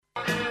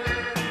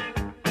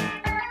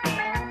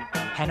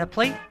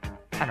panoply,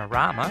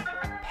 panorama,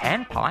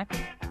 panpipe,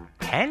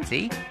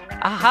 pansy,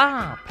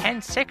 aha,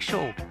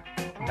 pansexual,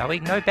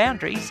 knowing no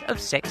boundaries of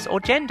sex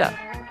or gender.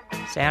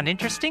 Sound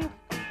interesting?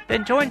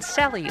 Then join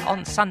Sally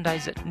on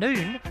Sundays at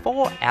noon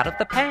for Out of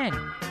the Pan.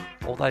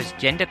 All those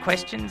gender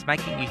questions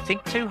making you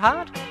think too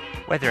hard?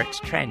 Whether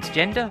it's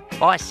transgender,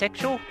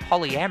 bisexual,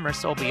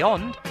 polyamorous or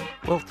beyond,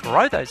 we'll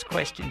throw those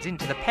questions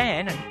into the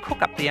pan and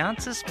cook up the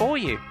answers for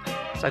you.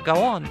 So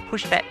go on,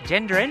 push that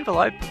gender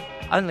envelope,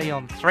 only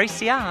on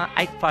 3CR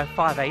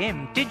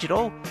 855am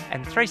digital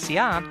and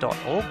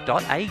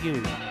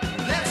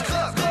 3cr.org.au. Let's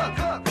cook, cook,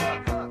 cook,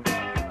 cook, cook.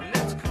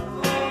 Let's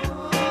cook,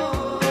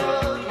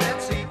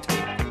 let's eat,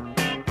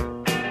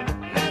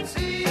 let's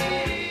eat.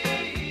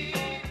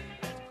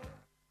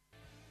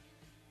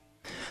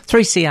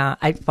 3CR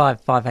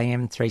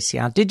 855am,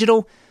 3CR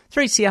digital,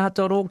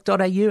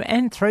 3cr.org.au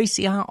and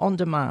 3CR on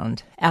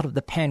demand. Out of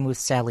the Pan with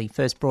Sally,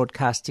 first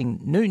broadcasting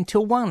noon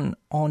till 1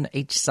 on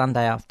each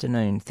Sunday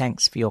afternoon.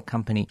 Thanks for your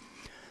company.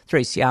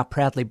 3CR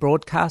proudly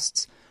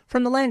broadcasts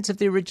from the lands of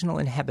the original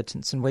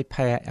inhabitants, and we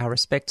pay our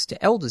respects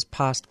to elders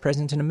past,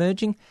 present and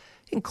emerging,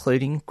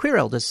 including queer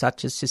elders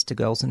such as sister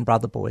girls and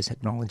brother boys,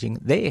 acknowledging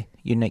their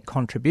unique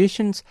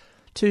contributions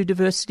to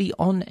diversity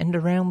on and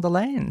around the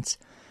lands.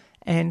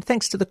 And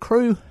thanks to the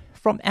crew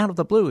from Out of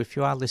the Blue, if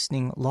you are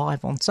listening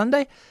live on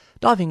Sunday,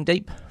 diving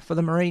deep for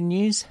the marine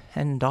news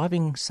and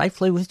diving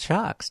safely with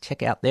sharks.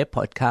 Check out their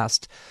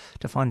podcast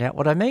to find out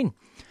what I mean.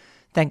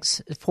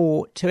 Thanks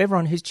to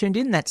everyone who's tuned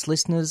in. That's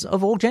listeners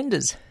of all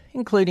genders,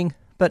 including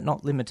but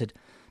not limited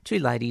to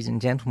ladies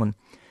and gentlemen.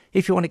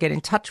 If you want to get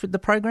in touch with the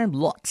program,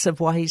 lots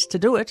of ways to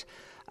do it.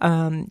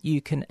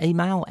 You can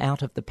email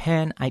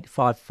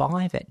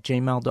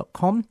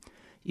outofthepan855@gmail.com.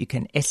 You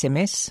can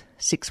SMS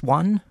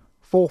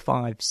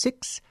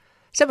 61456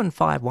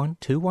 751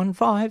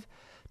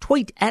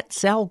 tweet at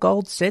Sal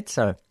Gold Said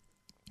So.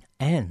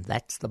 And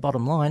that's the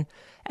bottom line.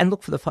 And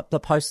look for the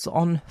posts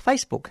on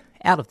Facebook,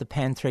 Out of the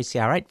Pan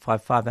 3CR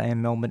 855am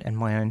Melbourne, and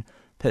my own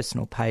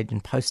personal page,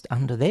 and post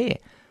under there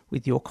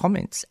with your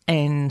comments.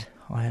 And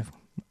I have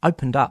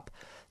opened up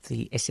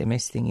the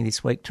SMS thingy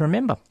this week to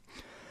remember.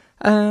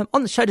 On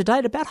the show today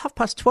at about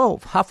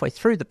 12:30, halfway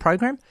through the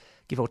program,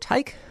 give or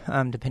take,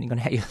 depending on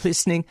how you're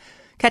listening,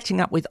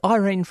 catching up with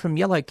Irene from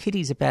Yellow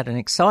Kitties about an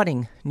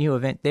exciting new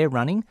event they're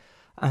running.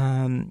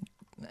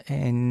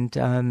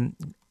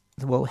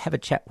 We'll have a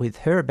chat with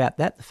her about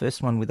that, the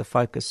first one with a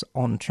focus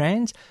on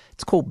trans.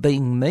 It's called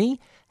Being Me.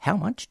 How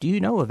much do you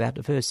know of our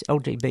diverse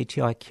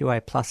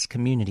LGBTIQA plus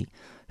community?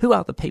 Who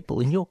are the people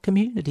in your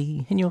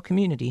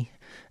community,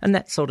 and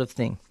that sort of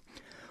thing.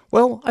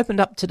 Well, opened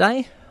up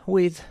today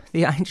with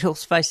the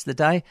Angels Face the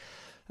Day.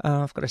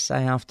 I've got to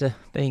say, after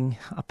being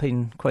up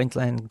in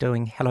Queensland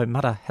doing Hello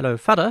Mudder, Hello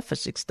Fudder for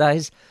 6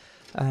 days,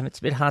 it's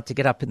a bit hard to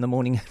get up in the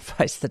morning and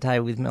face the day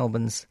with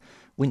Melbourne's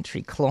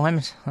wintry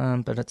climate,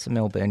 but it's a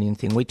Melburnian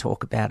thing. We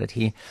talk about it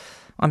here.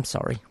 I'm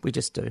sorry, we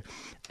just do.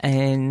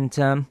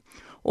 And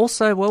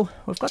also, well,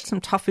 we've got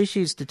some tough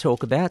issues to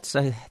talk about,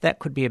 so that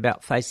could be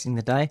about facing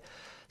the day.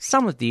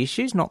 Some of the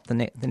issues, not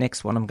the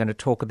next one I'm going to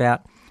talk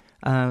about,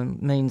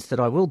 means that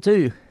I will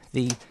do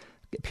the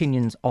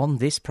opinions on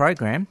this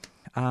program,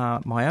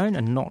 my own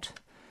and not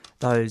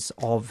those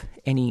of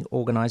any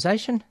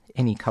organisation.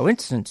 Any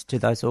coincidence to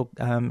those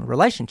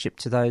relationship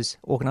to those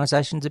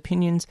organisations'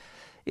 opinions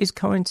is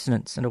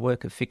coincidence and a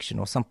work of fiction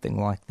or something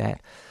like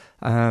that.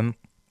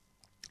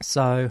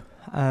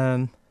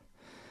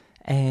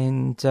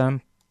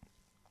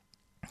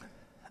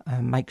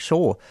 Make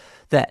sure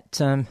that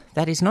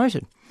that is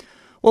noted.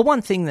 Well,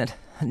 one thing that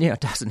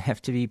doesn't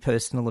have to be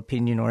personal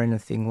opinion or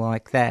anything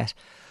like that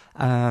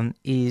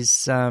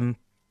is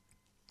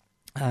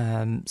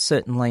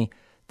certainly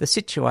the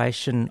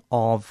situation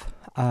of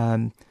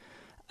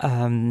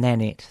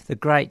Nanette, the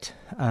great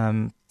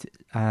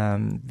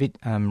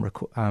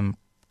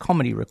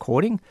comedy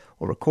recording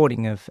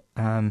of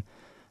Hannah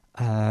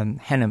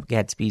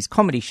Gadsby's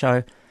comedy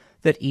show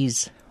that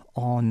is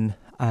on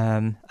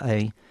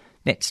a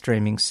net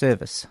streaming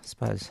service. I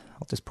suppose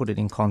I'll just put it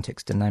in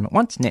context and name it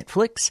once,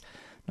 Netflix.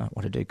 I don't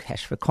want to do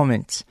cash for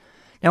comments.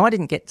 Now, I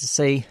didn't get to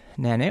see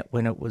Nanette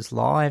when it was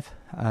live,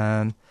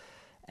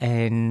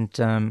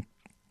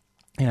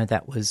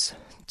 that was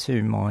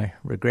to my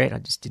regret. I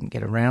just didn't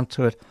get around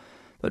to it.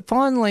 But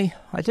finally,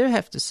 I do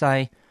have to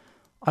say,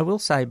 I will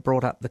say,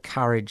 brought up the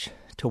courage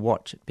to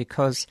watch it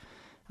because,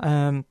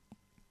 it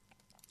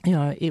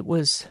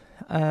was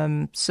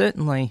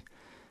certainly,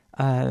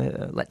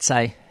 let's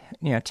say,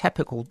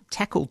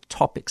 tackled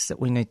topics that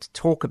we need to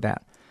talk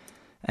about,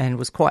 and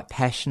was quite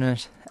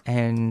passionate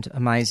and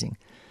amazing.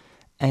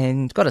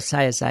 And got to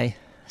say, as a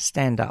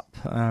stand-up,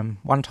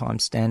 one-time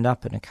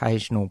stand-up, an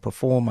occasional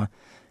performer,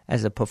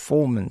 as a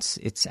performance,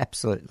 it's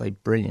absolutely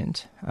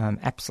brilliant,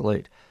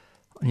 absolute,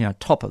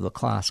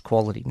 top-of-the-class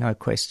quality, no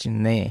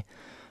question there,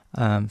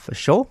 for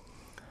sure.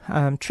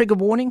 Trigger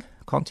warning,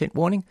 content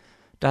warning,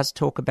 does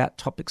talk about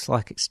topics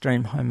like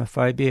extreme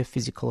homophobia,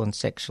 physical and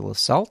sexual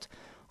assault.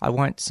 I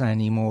won't say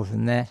any more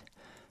than that,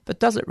 but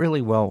does it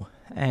really well,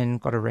 and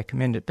got to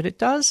recommend it. But it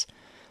does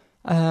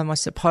I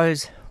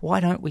suppose, why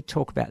don't we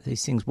talk about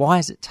these things? Why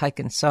has it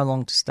taken so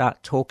long to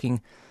start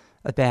talking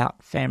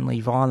about family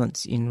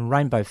violence in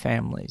rainbow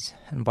families?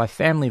 And by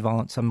family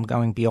violence, I'm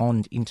going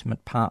beyond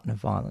intimate partner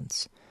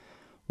violence.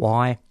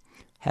 Why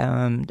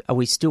are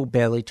we still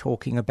barely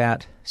talking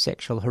about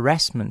sexual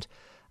harassment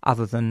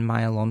other than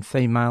male on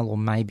female, or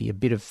maybe a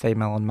bit of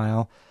female on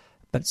male?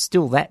 But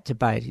still that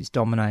debate is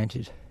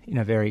dominated in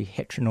a very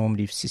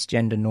heteronormative,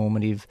 cisgender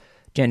normative,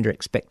 gender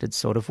expected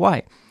sort of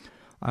way.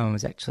 I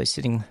was actually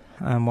sitting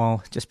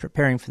while just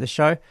preparing for the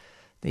show.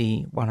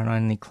 The one and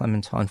only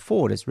Clementine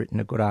Ford has written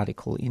a good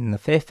article in the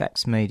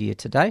Fairfax media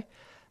today,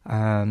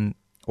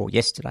 or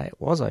yesterday it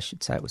was, I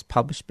should say. It was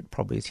published, but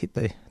probably has hit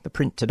the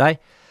print today.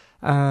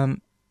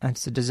 And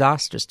it's a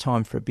disastrous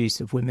time for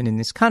abuse of women in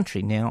this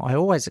country. Now, I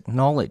always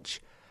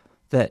acknowledge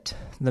that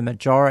the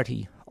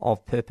majority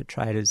of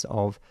perpetrators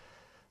of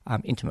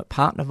intimate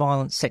partner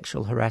violence,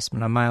 sexual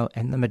harassment are male,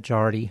 and the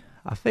majority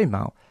are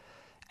female.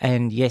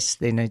 And yes,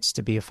 there needs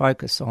to be a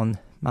focus on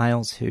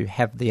males who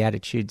have the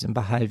attitudes and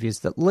behaviours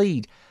that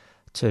lead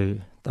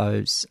to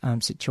those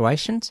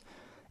situations.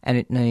 And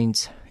it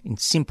needs, in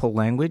simple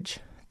language,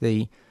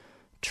 the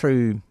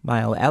true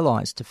male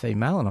allies to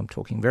female, and I'm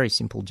talking very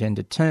simple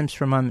gendered terms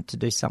for a moment, to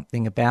do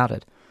something about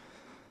it.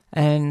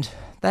 And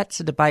that's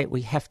a debate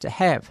we have to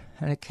have,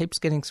 and it keeps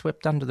getting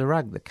swept under the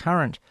rug. The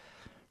current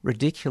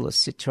ridiculous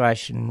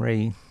situation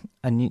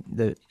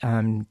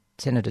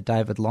Senator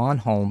David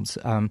Leyonhjelm's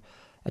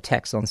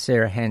attacks on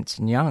Sarah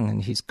Hanson-Young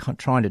and his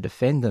trying to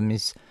defend them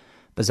is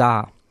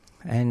bizarre.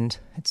 And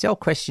it's the old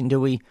question,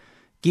 do we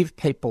give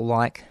people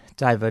like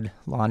David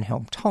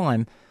Leyonhjelm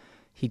time?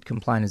 He'd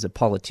complain as a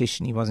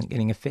politician he wasn't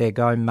getting a fair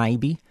go,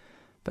 maybe,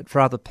 but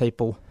for other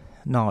people,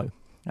 no.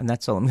 And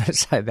that's all I'm going to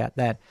say about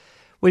that.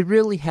 We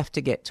really have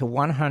to get to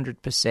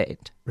 100%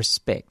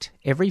 respect,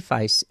 every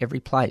face,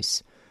 every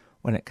place,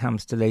 when it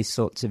comes to these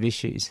sorts of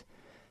issues.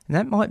 And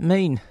that might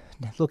mean,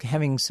 look,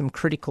 having some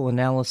critical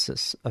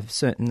analysis of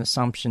certain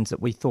assumptions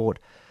that we thought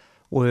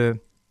were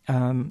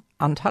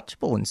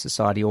untouchable in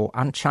society, or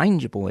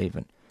unchangeable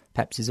even,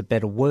 perhaps is a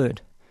better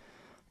word.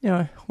 You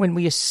know, when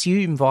we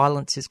assume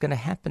violence is going to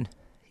happen,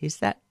 is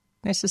that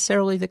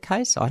necessarily the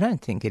case? I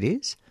don't think it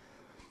is.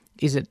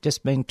 Is it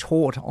just being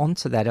taught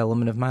onto that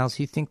element of males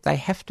who think they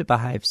have to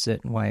behave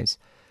certain ways?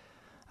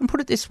 And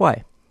put it this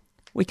way,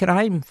 we can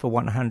aim for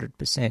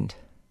 100%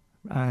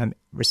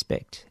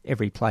 respect,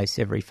 every place,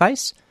 every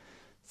face.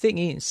 Thing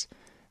is,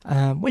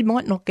 we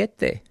might not get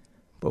there,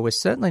 but we're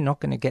certainly not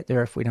going to get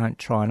there if we don't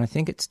try. And I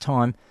think it's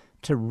time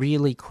to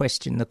really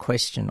question the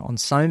question on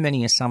so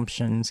many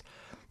assumptions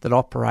that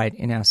operate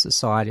in our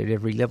society at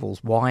every level.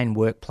 Why in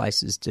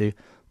workplaces do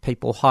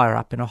people higher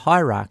up in a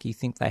hierarchy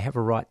think they have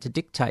a right to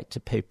dictate to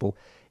people?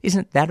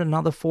 Isn't that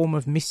another form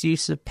of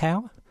misuse of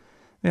power?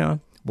 You know,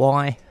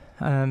 why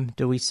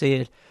do we see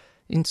it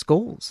in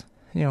schools?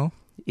 You know,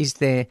 is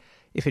there,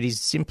 if it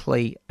is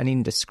simply an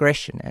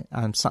indiscretion,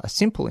 a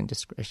simple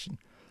indiscretion,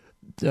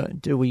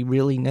 do we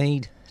really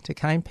need to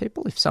cane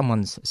people? If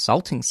someone's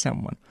assaulting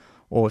someone,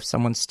 or if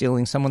someone's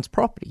stealing someone's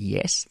property,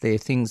 yes, there are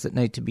things that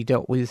need to be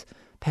dealt with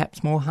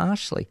perhaps more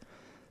harshly.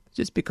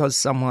 Just because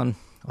someone,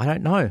 I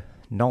don't know,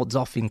 nods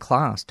off in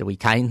class, do we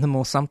cane them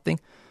or something?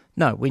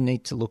 No, we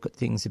need to look at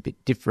things a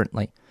bit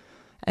differently.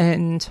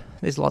 And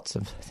there's lots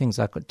of things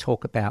I could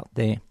talk about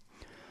there.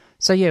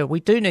 So yeah, we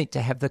do need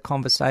to have the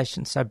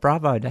conversation. So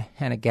bravo to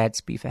Hannah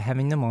Gadsby for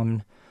having them.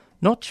 I'm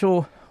not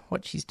sure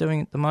what she's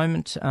doing at the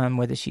moment,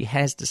 whether she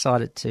has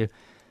decided to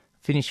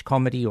finish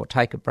comedy or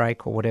take a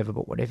break or whatever,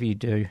 but whatever you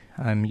do,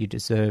 you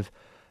deserve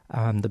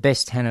the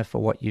best, Hannah,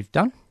 for what you've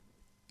done.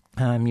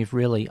 You've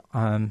really,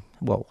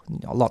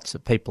 lots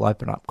of people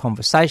open up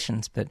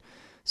conversations, but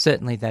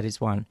certainly that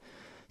is one.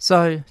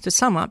 So to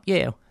sum up,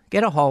 yeah,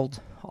 get a hold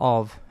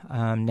of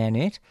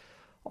Nanette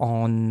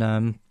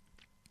on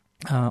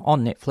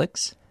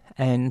Netflix,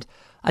 and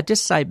I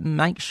just say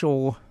make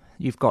sure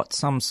you've got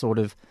some sort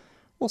of,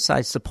 we'll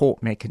say,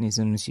 support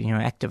mechanisms, you know,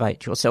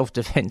 activate your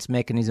self-defense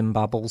mechanism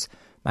bubbles,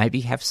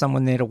 maybe have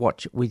someone there to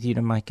watch it with you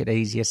to make it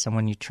easier,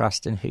 someone you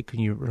trust and who can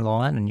you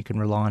rely on, and you can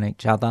rely on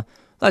each other,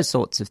 those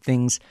sorts of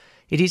things.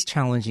 It is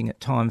challenging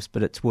at times,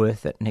 but it's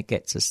worth it, and it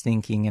gets us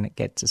thinking and it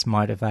gets us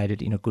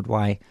motivated in a good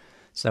way.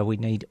 So we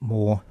need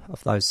more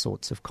of those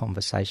sorts of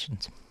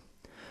conversations.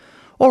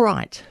 All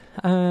right.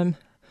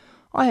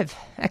 I have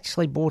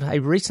actually bought a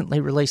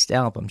recently released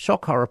album,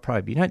 Shock Horror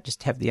Probe. You don't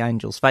just have the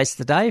Angels Face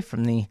the Day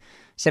from the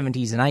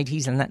 70s and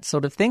 80s and that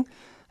sort of thing.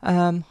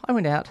 I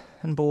went out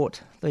and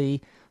bought I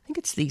think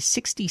it's the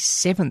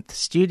 67th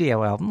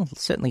studio album,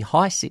 certainly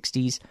high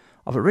 60s,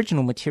 of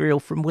original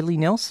material from Willie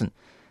Nelson.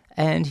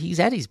 And he's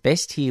at his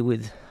best here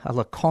with a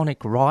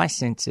laconic, wry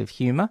sense of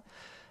humour.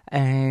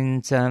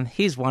 And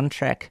here's one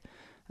track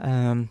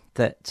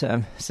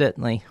that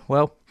certainly,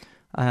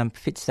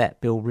 fits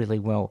that bill really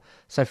well.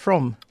 So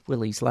from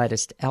Willie's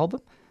latest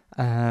album,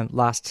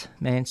 Last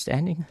Pan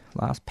Standing,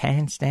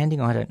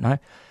 I don't know,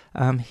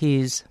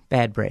 here's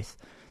Bad Breath.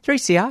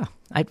 3CR,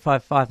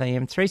 855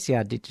 AM,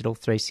 3CR Digital,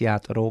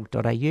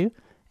 3cr.org.au,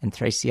 and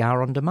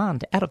 3CR On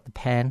Demand, Out of the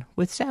Pan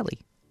with Sally.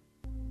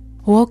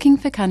 Walking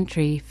for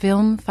Country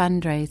Film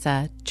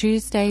Fundraiser,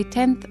 Tuesday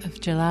 10th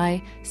of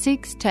July,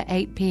 6 to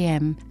 8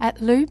 p.m.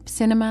 at Loop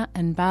Cinema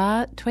and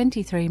Bar,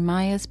 23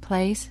 Myers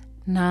Place,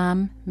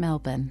 Naarm,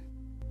 Melbourne.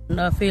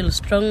 I feel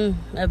strong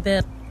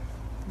about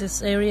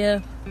this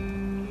area,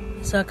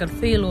 so I can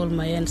feel all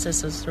my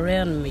ancestors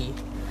around me.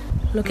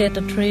 Look at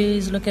the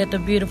trees, look at the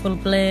beautiful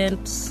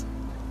plants,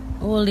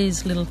 all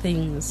these little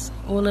things,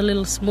 all the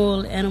little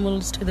small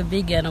animals to the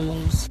big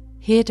animals.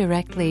 Hear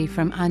directly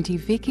from Auntie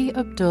Vicky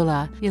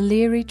Abdullah,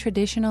 Yaliri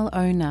traditional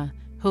owner,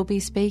 who'll be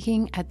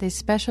speaking at this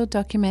special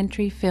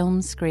documentary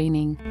film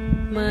screening.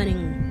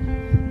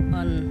 Mining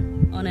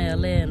on our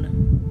land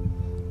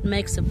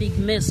makes a big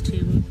mess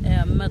to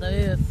our Mother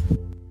Earth.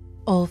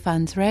 All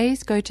funds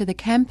raised go to the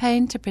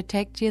campaign to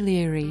protect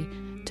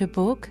Yaliri. To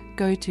book,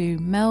 go to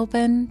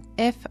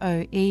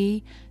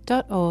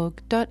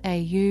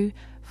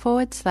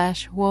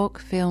melbournefoe.org.au/walk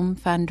film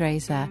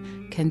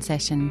fundraiser.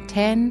 Concession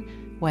 10,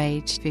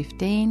 wage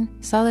 15,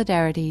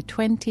 solidarity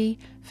 20,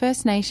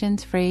 First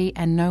Nations free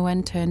and no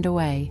one turned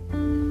away.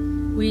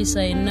 We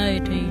say no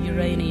to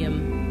uranium.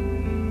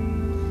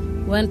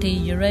 Want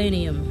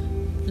uranium,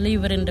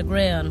 leave it in the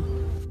ground.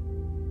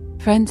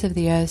 Friends of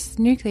the Earth's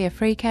Nuclear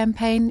Free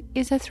campaign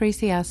is a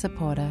 3CR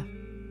supporter.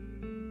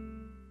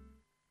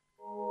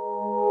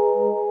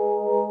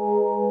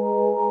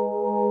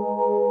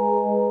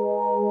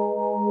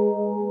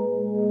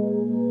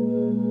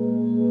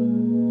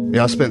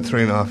 Yeah, I spent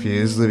 3.5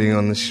 years living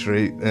on the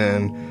street,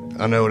 and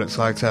I know what it's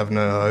like to have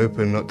no hope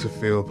and not to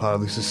feel a part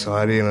of this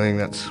society, and I think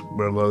that's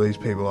where a lot of these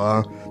people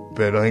are.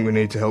 But I think we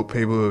need to help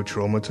people who are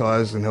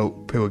traumatised and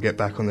help people get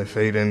back on their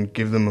feet and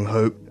give them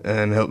hope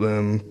and help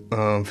them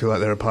feel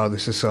like they're a part of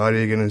this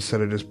society again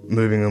instead of just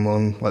moving them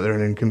on like they're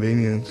an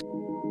inconvenience.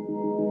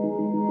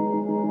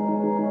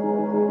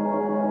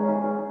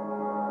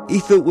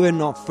 If it were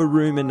not for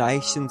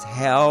ruminations,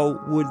 how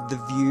would the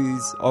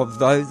views of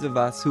those of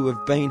us who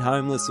have been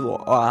homeless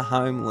or are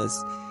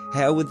homeless,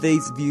 how would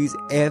these views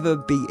ever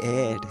be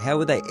aired? How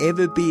would they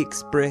ever be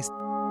expressed?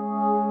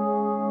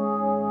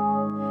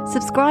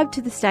 Subscribe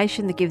to the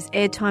station that gives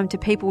airtime to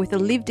people with a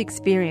lived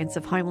experience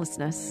of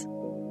homelessness.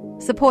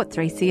 Support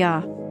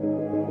 3CR.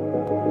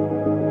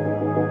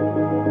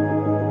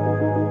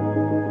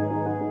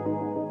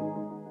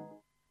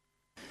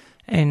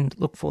 And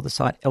look for the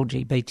site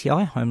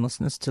LGBTI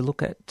Homelessness to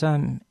look at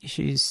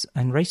issues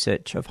and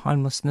research of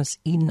homelessness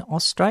in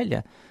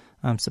Australia,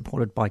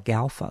 supported by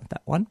GALFA,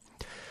 that one.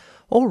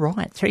 All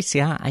right,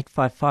 3CR,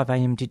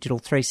 855am digital,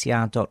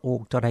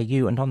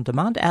 3cr.org.au, and on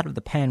demand, Out of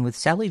the Pan with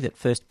Sally, that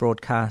first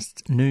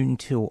broadcasts noon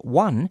till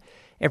 1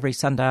 every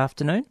Sunday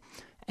afternoon.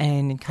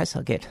 And in case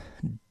I get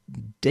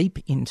deep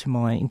into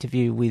my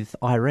interview with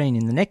Irene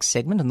in the next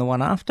segment and the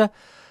one after,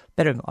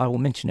 I will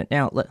mention it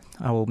now.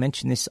 I will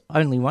mention this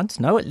only once.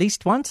 No, at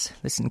least once.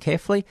 Listen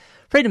carefully.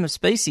 Freedom of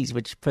Species,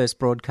 which first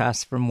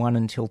broadcasts from 1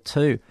 until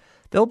 2.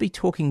 They'll be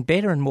talking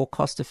better and more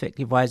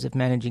cost-effective ways of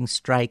managing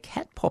stray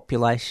cat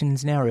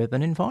populations in our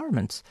urban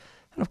environments.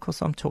 And, of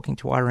course, I'm talking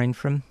to Irene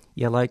from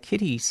Yellow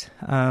Kitties,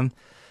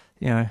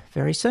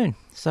 very soon.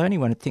 So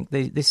anyone would think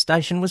this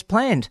station was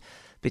planned.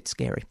 Bit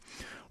scary.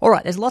 All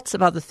right, there's lots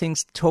of other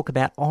things to talk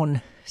about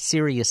on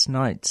serious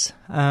notes.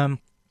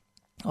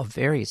 Of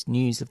various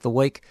news of the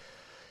week.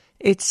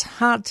 It's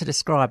hard to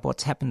describe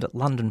what's happened at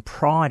London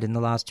Pride in the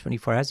last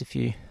 24 hours, if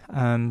you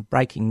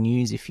breaking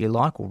news, if you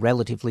like, or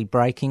relatively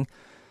breaking,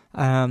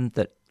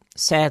 that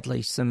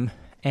sadly some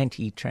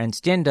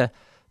anti-transgender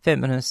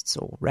feminists,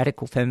 or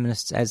radical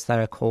feminists as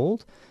they are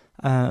called,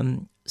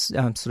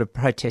 sort of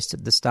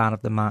protested the start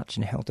of the march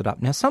and held it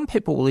up. Now, some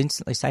people will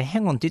instantly say,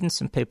 hang on, didn't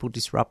some people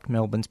disrupt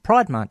Melbourne's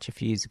Pride March a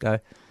few years ago?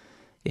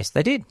 Yes,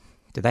 they did.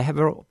 Do they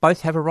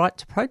both have a right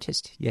to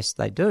protest? Yes,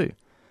 they do.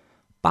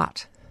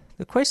 But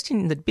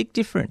the big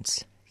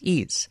difference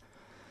is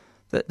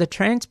that the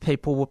trans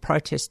people were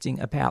protesting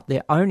about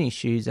their own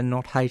issues and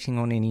not hating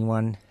on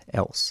anyone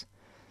else.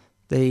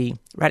 The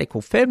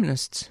radical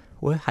feminists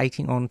were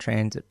hating on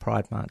trans at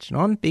Pride March, and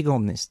I'm big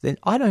on this.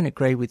 I don't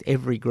agree with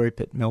every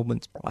group at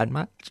Melbourne's Pride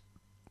March,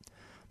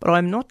 but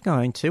I'm not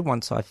going to,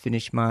 once I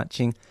finish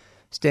marching,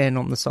 stand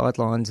on the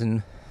sidelines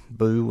and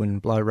boo and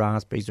blow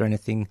raspberries or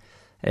anything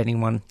at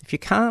anyone. If you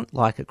can't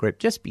like a group,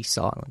 just be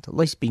silent, at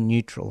least be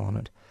neutral on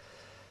it.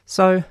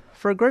 So,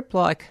 for a group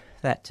like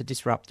that to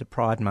disrupt a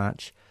Pride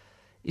March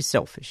is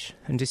selfish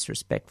and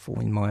disrespectful,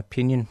 in my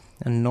opinion,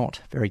 and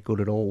not very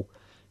good at all.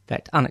 In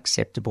fact,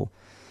 unacceptable.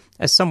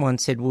 As someone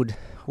said, would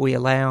we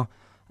allow,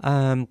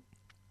 whatever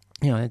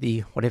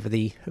the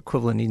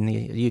equivalent in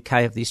the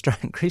UK of the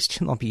Australian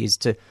Christian Lobby is,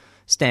 to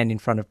stand in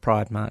front of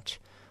Pride March?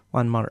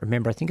 One might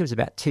remember, I think it was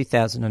about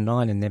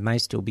 2009, and there may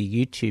still be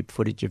YouTube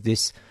footage of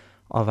this,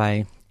 of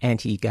a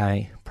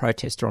anti-gay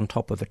protester on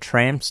top of a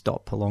tram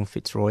stop along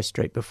Fitzroy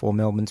Street before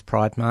Melbourne's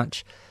Pride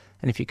March.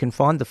 And if you can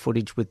find the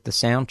footage with the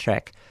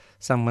soundtrack,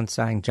 someone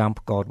saying,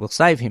 "Jump, God will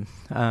save him."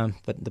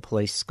 But the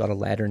police got a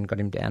ladder and got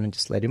him down and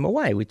just led him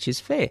away, which is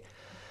fair.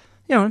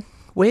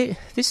 Where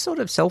this sort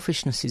of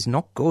selfishness is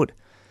not good.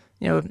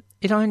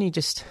 it only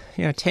just,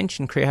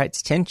 tension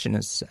creates tension,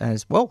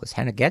 as well as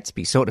Hannah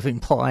Gadsby sort of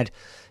implied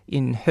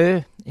in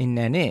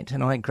Nanette,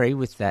 and I agree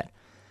with that.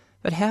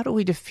 But how do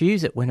we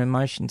diffuse it when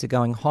emotions are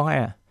going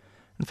higher?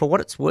 And for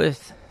what it's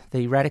worth,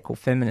 the radical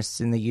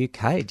feminists in the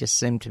UK just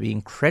seem to be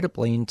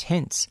incredibly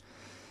intense.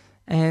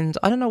 And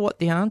I don't know what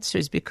the answer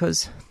is,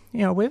 because,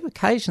 we've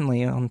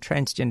occasionally on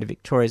Transgender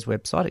Victoria's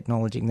website,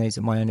 acknowledging these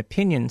are my own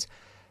opinions,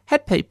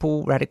 had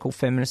people, radical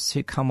feminists,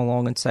 who come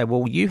along and say,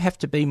 well, you have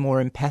to be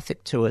more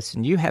empathic to us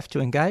and you have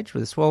to engage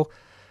with us. Well,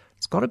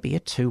 it's got to be a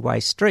two-way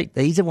street.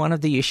 These are one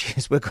of the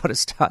issues we've got to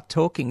start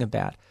talking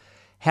about.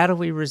 How do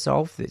we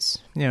resolve this?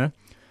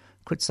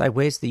 Could say,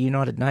 where's the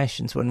United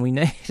Nations when we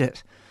need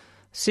it?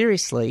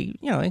 Seriously,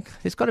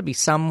 there's got to be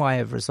some way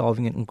of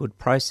resolving it in good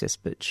process,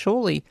 but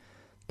surely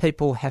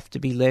people have to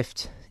be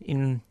left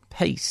in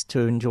peace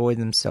to enjoy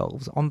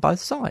themselves on both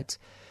sides.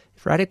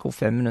 If radical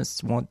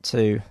feminists want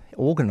to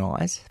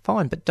organise,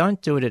 fine, but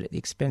don't do it at the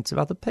expense of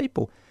other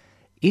people.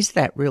 Is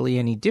that really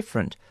any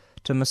different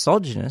to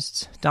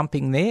misogynists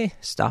dumping their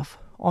stuff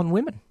on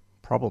women?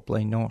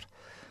 Probably not.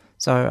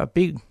 So a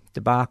big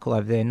debacle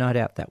over there. No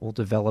doubt that will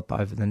develop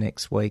over the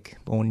next week.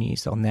 More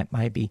news on that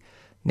maybe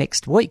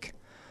next week.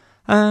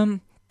 The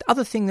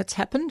other thing that's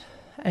happened,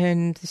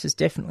 and this is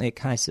definitely a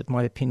case of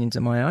my opinions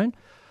are my own,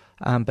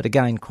 but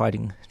again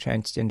quoting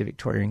Transgender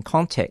Victoria in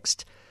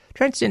context,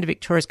 Transgender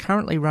Victoria is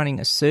currently running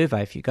a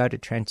survey, if you go to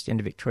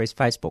Transgender Victoria's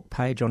Facebook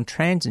page, on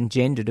trans and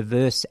gender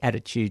diverse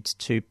attitudes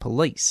to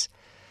police.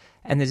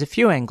 And there's a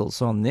few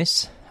angles on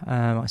this,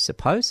 I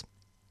suppose.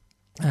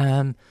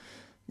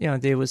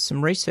 There was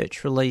some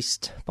research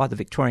released by the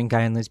Victorian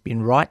Gay and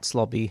Lesbian Rights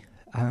Lobby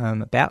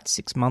about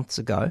 6 months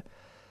ago,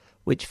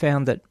 which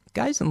found that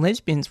gays and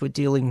lesbians were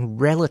dealing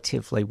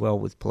relatively well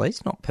with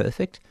police, not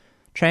perfect.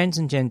 Trans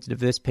and gender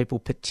diverse people,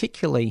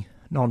 particularly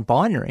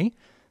non-binary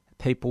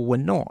people, were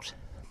not,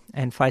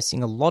 and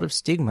facing a lot of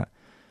stigma.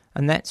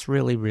 And that's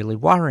really, really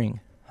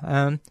worrying.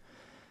 And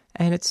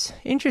it's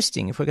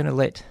interesting, if we're going to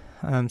let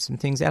some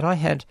things out. I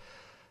had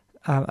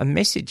a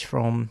message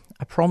from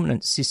a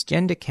prominent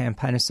cisgender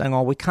campaigner saying,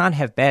 we can't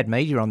have bad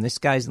media on this,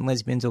 gays and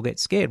lesbians will get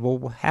scared.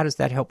 Well, how does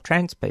that help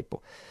trans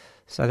people?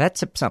 So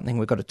that's something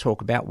we've got to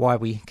talk about, why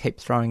we keep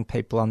throwing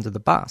people under the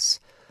bus.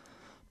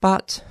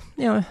 But,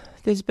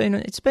 it's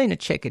been a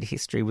checkered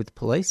history with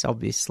police,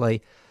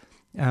 obviously,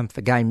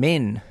 for gay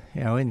men,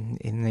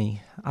 in the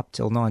up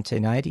till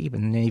 1980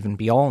 and even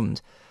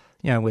beyond,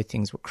 where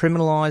things were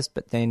criminalised,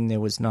 but then there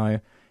was no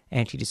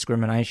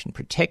anti-discrimination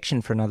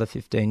protection for another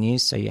 15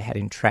 years, so you had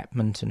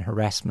entrapment and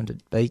harassment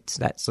at beats,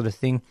 that sort of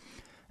thing,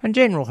 and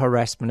general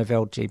harassment of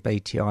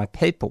LGBTI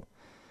people.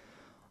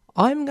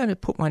 I'm going to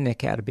put my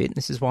neck out a bit, and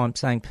this is why I'm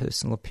saying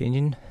personal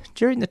opinion.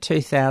 During the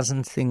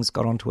 2000s, things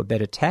got onto a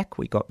better tack.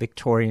 We got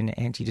Victorian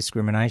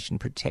anti-discrimination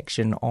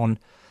protection on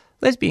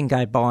lesbian,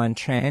 gay, bi and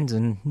trans,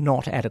 and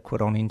not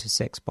adequate on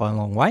intersex by a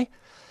long way.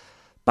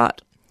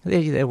 But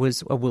there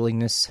was a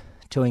willingness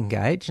to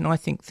engage, and I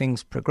think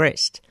things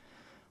progressed.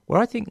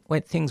 Where I think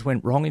when things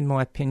went wrong, in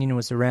my opinion,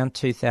 was around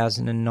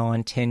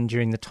 2009-10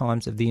 during the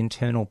times of the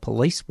internal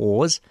police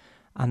wars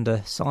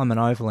under Simon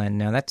Overland.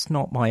 Now, that's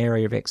not my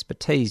area of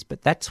expertise,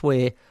 but that's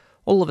where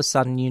all of a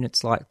sudden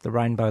units like the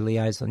Rainbow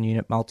Liaison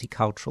Unit,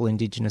 Multicultural,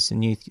 Indigenous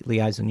and Youth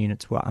Liaison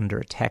Units were under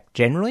attack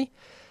generally,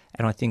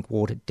 and I think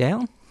watered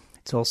down.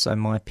 It's also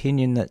my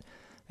opinion that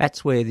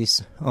that's where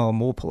this,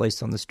 more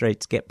police on the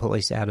streets get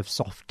police out of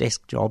soft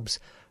desk jobs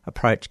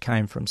approach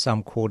came from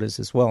some quarters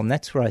as well, and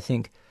that's where I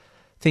think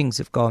things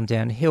have gone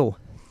downhill.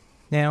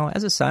 Now,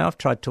 as I say, I've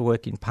tried to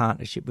work in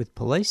partnership with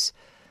police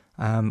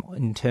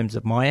in terms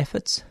of my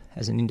efforts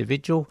as an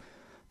individual.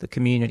 The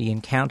Community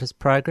Encounters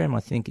program,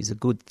 I think, is a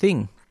good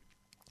thing.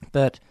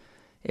 But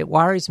it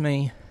worries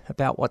me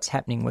about what's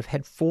happening. We've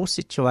had 4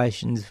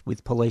 situations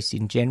with police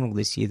in general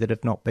this year that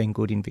have not been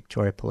good in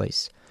Victoria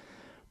Police.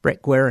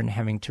 Brett Guerin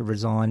having to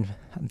resign,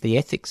 the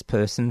ethics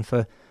person,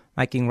 for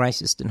making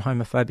racist and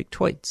homophobic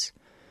tweets.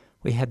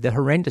 We had the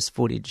horrendous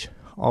footage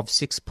of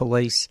 6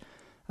 police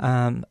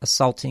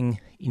assaulting,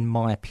 in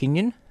my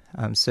opinion,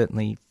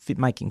 certainly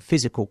making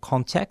physical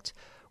contact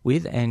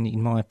with, and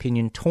in my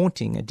opinion,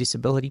 taunting a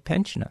disability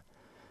pensioner.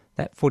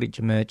 That footage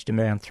emerged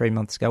around 3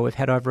 months ago. We've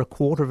had over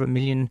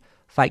 250,000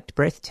 faked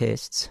breath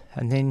tests,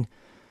 and then,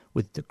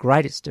 with the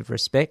greatest of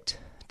respect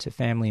to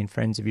family and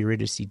friends of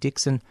Eurydice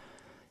Dixon,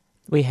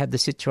 we had the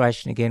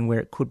situation again where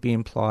it could be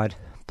implied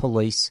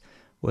police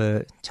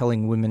were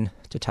telling women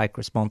to take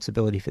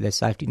responsibility for their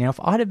safety. Now, if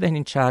I'd have been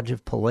in charge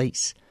of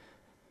police,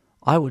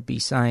 I would be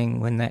saying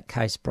when that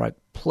case broke,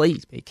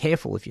 please be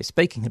careful if you're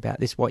speaking about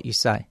this, what you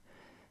say.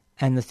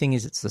 And the thing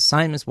is, it's the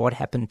same as what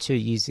happened 2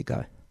 years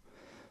ago.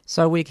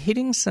 So we're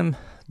hitting some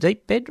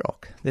deep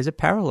bedrock. There's a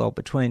parallel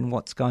between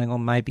what's going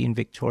on maybe in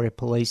Victoria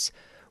Police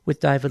with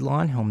David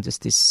Leinhelm,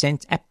 just this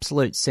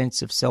absolute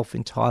sense of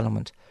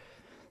self-entitlement.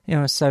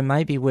 So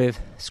maybe we've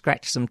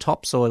scratched some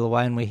topsoil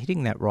away and we're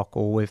hitting that rock,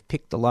 or we've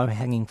picked the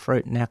low-hanging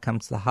fruit and now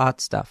comes the hard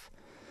stuff.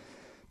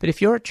 But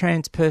if you're a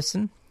trans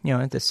person,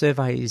 the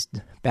survey is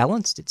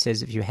balanced. It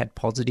says if you had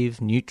positive,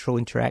 neutral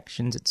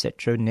interactions,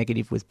 etc.,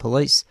 negative with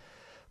police,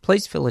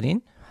 please fill it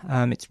in.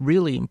 It's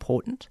really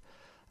important.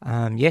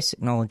 Yes,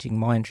 acknowledging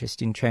my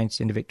interest in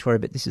Transgender Victoria,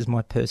 but this is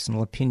my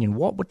personal opinion.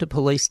 What would the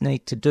police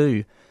need to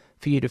do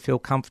for you to feel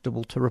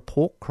comfortable to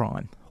report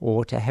crime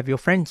or to have your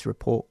friends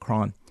report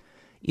crime?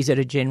 Is it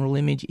a general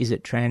image? Is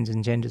it trans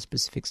and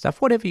gender-specific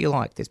stuff? Whatever you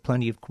like, there's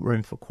plenty of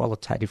room for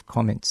qualitative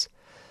comments.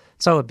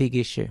 So a big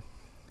issue.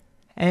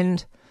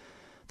 And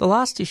the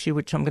last issue,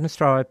 which I'm going to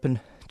throw open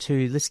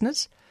to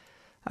listeners,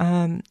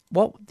 the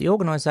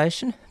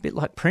organisation, a bit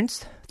like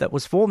Prince, that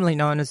was formerly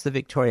known as the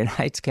Victorian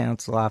AIDS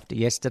Council after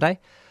yesterday,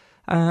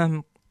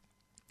 and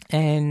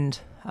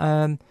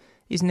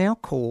is now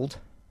called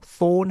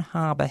Thorn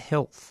Harbour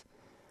Health.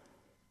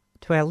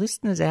 To our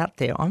listeners out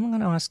there, I'm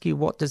going to ask you,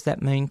 what does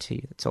that mean to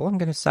you? That's all I'm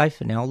going to say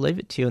for now. I'll leave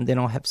it to you, and then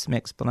I'll have some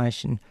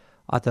explanation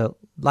either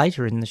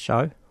later in the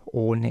show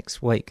or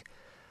next week.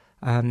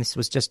 This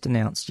was just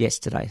announced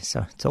yesterday,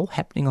 so it's all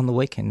happening on the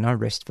weekend. No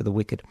rest for the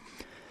wicked.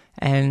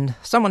 And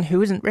someone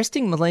who isn't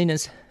resting,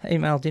 Melina's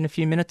emailed in a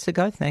few minutes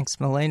ago. Thanks,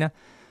 Melina.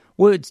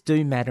 Words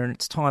do matter, and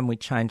it's time we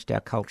changed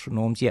our cultural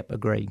norms. Yep,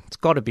 agree. It's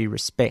got to be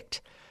respect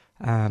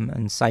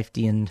and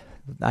safety, and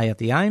they are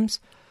the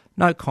aims.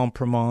 No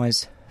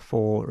compromise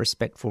for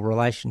respectful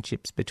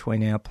relationships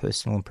between our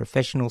personal and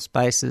professional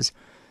spaces.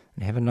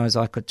 And heaven knows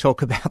I could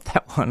talk about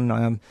that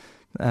one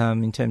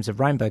in terms of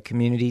rainbow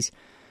communities.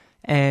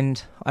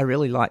 And I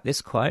really like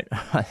this quote.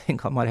 I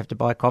think I might have to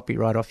buy a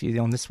copyright off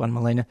you on this one,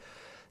 Melina.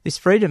 This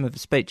freedom of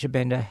speech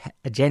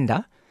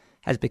agenda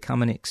has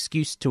become an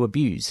excuse to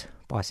abuse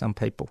by some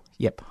people.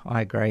 Yep,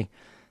 I agree.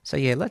 So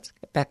yeah, let's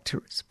get back to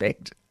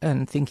respect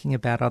and thinking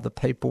about other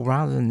people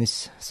rather than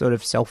this sort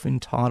of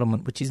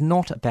self-entitlement, which is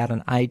not about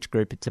an age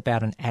group, it's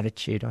about an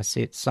attitude. I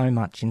see it so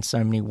much in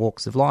so many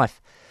walks of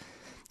life.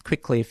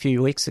 Quickly, a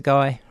few weeks ago,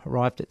 I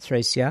arrived at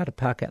 3CR to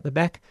park out the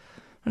back,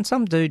 and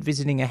some dude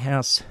visiting a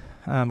house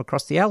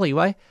across the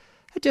alleyway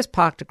had just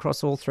parked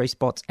across all three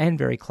spots and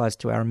very close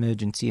to our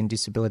emergency and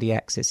disability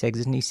access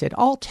exit, and he said,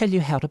 "I'll tell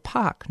you how to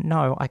park."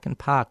 No, I can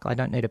park. I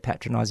don't need a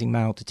patronising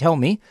male to tell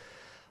me.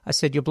 I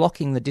said, "You're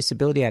blocking the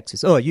disability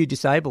access." "Oh, are you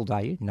disabled,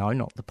 are you?" "No,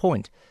 not the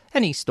point."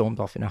 And he stormed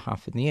off in a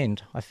huff in the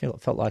end. I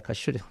felt like I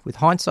should have, with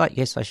hindsight,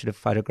 yes, I should have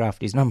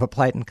photographed his number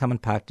plate and come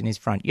and parked in his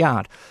front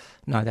yard.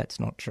 No, that's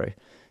not true.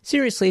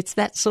 Seriously, it's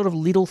that sort of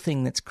little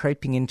thing that's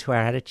creeping into our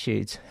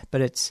attitudes,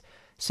 but it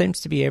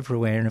seems to be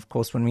everywhere. And of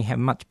course, when we have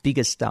much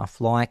bigger stuff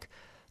like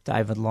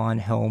David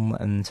Leinhelm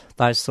and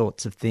those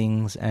sorts of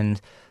things,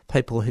 and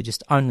people who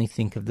just only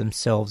think of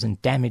themselves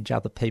and damage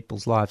other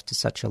people's lives to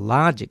such a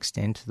large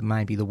extent,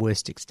 maybe the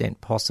worst extent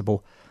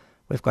possible,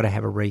 we've got to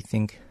have a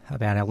rethink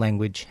about our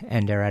language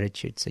and our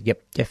attitude. So,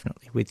 yep,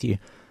 definitely with you,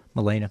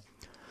 Melina.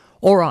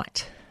 All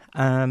right,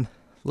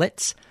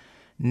 let's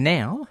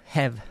now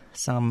have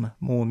some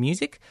more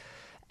music.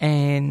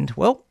 And,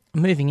 well,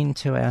 moving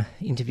into our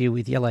interview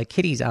with Yellow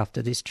Kitties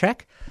after this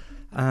track,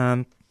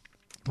 I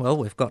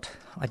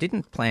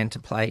didn't plan to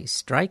play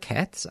Stray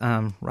Cats,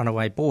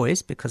 Runaway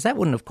Boys, because that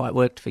wouldn't have quite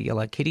worked for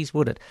Yellow Kitties,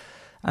 would it?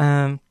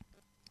 And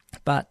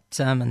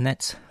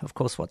that's, of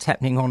course, what's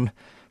happening on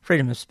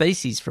Freedom of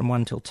Species from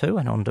 1 till 2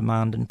 and on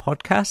demand and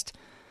podcast.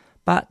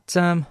 But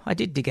I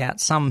did dig out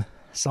some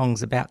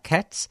songs about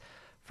cats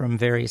from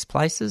various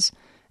places.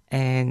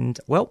 And,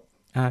 well,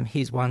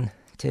 here's one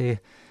to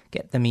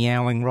get the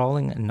meowing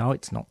rolling. And no,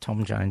 it's not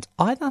Tom Jones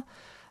either.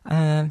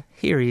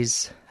 Here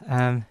is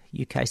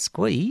UK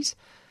Squeeze.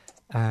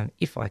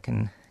 If I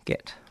can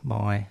get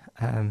my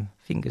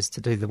fingers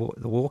to do the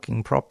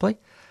walking properly.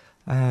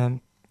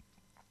 And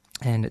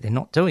they're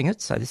not doing it,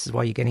 so this is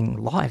why you're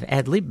getting live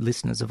ad-lib,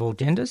 listeners of all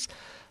genders,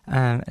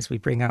 as we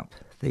bring up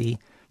the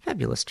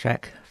fabulous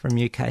track from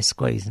UK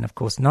Squeeze. And, of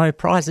course, no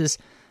prizes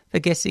for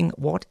guessing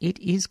what it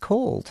is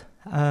called.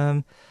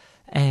 Of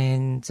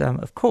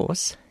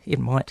course, it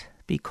might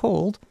be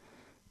called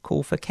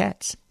Call for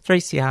Cats.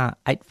 3CR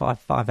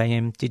 855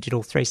 AM,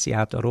 digital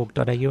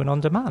 3cr.org.au and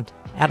on demand.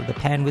 Out of the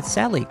Pan with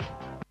Sally.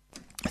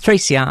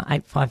 3CR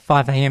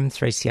 855 AM,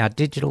 3CR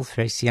digital,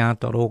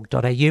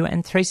 3cr.org.au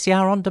and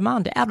 3CR on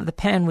demand. Out of the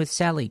Pan with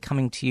Sally,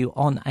 coming to you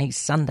on a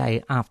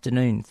Sunday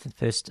afternoon, the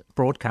first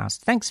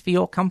broadcast. Thanks for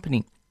your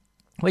company.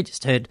 We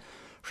just heard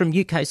from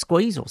UK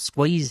Squeeze, or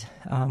Squeeze,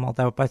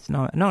 they were both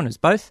known as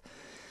both.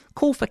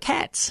 Call for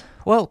Cats.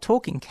 Well,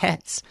 talking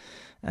cats,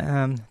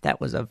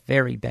 that was a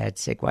very bad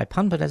segue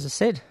pun, but as I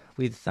said,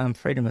 with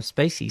Freedom of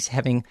Species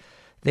having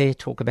their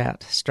talk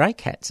about stray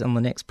cats on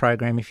the next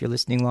program, if you're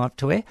listening live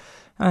to air,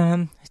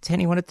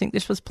 anyone would think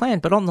this was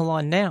planned. But on the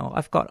line now,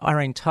 I've got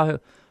Irene Toe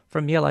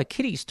from Yellow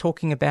Kitties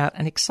talking about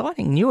an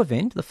exciting new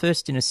event, the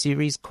first in a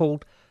series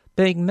called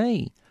Being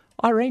Me.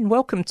 Irene,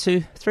 welcome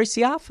to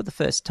 3CR for the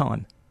first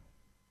time.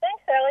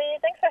 Thanks, Sally.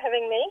 Thanks for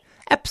having me.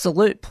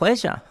 Absolute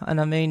pleasure. And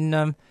I mean,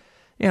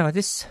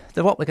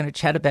 what we're going to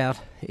chat about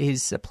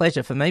is a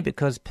pleasure for me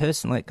because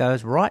personally it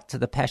goes right to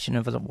the passion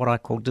of what I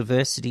call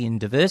diversity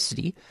and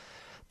diversity.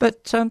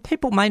 But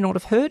people may not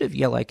have heard of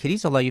Yellow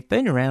Kitties, although you've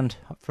been around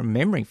from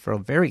memory for a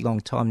very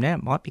long time now.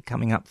 It might be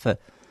coming up for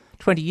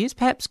 20 years.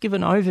 Perhaps give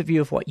an overview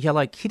of what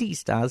Yellow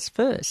Kitties does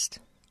first.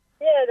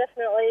 Yeah,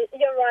 definitely.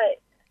 You're right.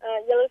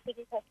 Yellow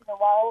Kitties has been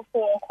around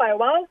for quite a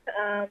while.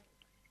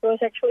 It was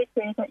actually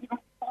created even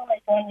before I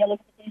joined Yellow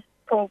Kitties,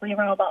 probably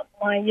around about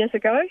 9 years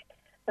ago.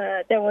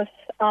 That was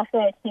after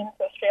I came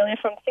to Australia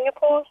from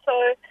Singapore. So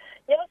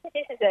Yellow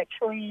Kitties is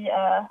actually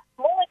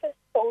more like a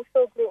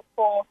social group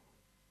for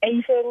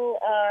Asian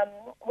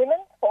women,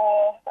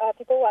 or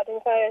people who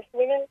identify as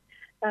women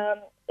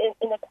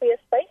in a queer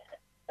space.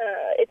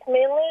 It's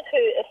mainly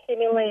to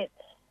assimilate,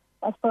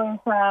 I suppose,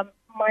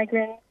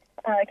 migrants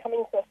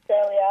coming to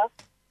Australia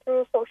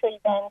through social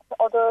events.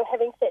 Although,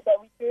 having said that,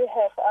 we do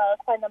have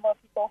quite a number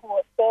of people who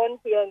were born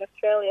here in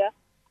Australia,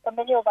 but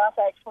many of us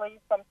are actually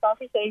from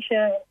Southeast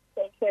Asia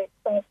and Asia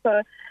itself.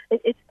 So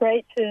it's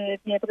great to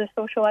be able to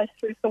socialise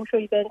through social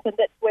events, and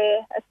that's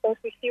where I suppose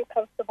we feel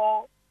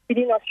comfortable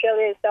within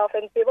Australia itself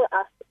and be able to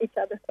ask each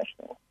other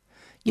questions.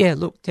 Yeah,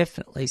 look,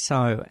 definitely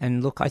so.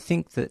 And look, I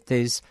think that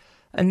there's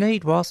a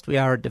need, whilst we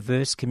are a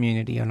diverse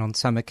community and on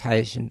some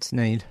occasions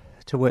need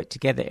to work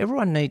together,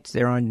 everyone needs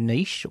their own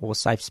niche or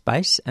safe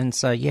space. And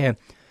so, yeah,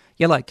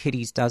 Yellow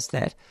Kitties does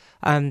that.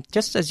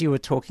 Just as you were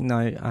talking,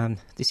 though,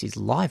 this is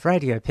live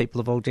radio, people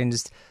of all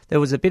genders, there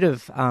was a bit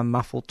of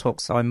muffled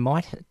talk, so I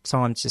might at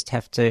times just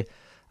have to,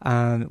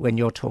 when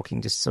you're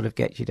talking, just sort of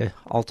get you to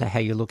alter how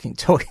you're looking,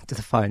 talking to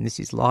the phone. This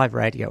is live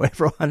radio,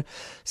 everyone.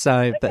 So,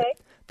 Okay. but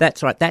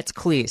that's right, that's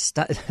clear.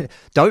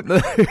 Don't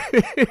move.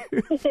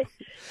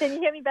 Can you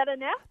hear me better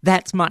now?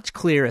 That's much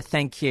clearer,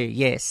 thank you,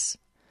 yes.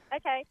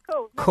 Okay,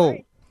 cool. No Cool.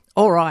 worries.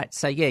 All right.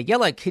 So, yeah,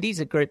 Yellow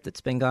Kitties, a group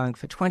that's been going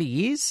for 20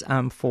 years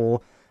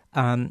for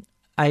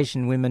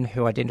Asian women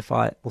who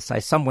identify, we'll say,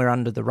 somewhere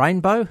under the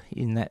rainbow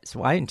in that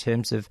way in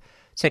terms of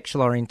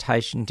sexual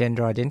orientation,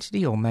 gender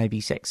identity, or maybe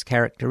sex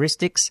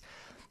characteristics.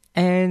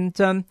 And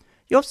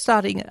you're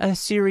starting a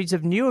series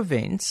of new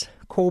events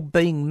called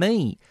Being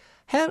Me.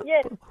 How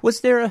Yes. was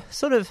there a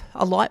sort of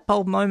a light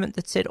bulb moment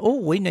that said, "Oh,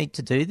 we need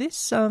to do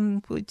this"? How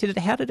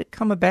did it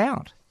come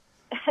about?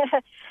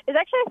 It's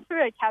actually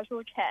through a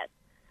casual chat.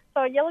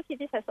 So Yellow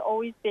Kitties has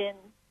always been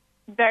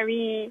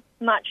very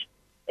much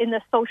in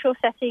the social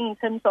setting in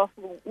terms of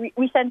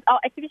our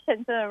activities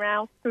center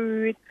around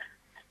food,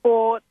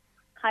 sports,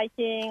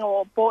 hiking,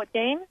 or board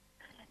games.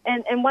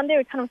 And one day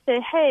we kind of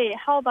said, hey,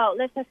 how about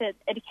let's have an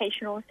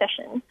educational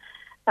session?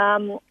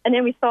 And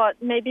then we thought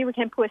maybe we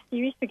can put a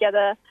series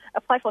together,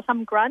 apply for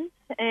some grants,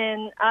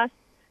 and ask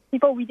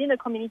people within the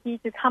community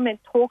to come and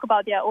talk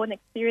about their own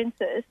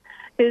experiences.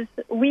 Because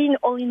we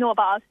only know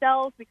about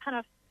ourselves. We kind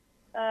of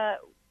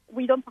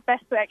we don't profess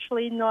to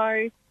actually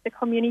know the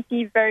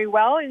community very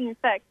well. And in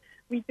fact,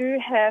 we do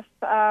have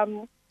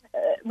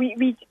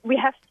we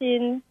have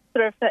seen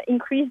sort of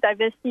increased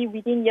diversity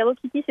within Yellow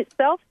Kitties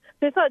itself.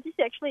 So I thought this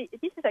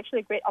is actually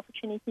a great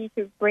opportunity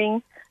to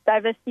bring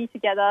diversity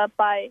together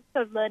by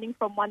sort of learning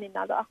from one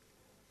another.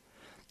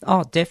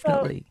 Oh,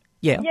 definitely.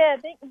 Yeah. Yeah,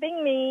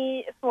 Being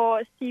Me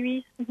for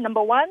series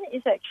number 1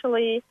 is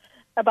actually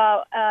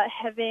about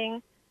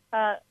having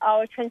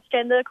our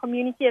transgender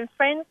community and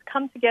friends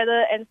come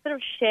together and sort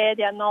of share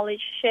their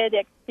knowledge, share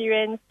their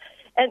experience.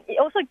 And it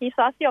also gives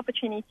us the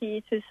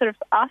opportunity to sort of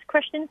ask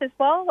questions as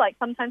well. Like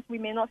sometimes we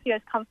may not feel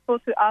as comfortable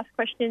to ask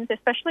questions,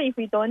 especially if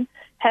we don't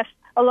have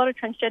a lot of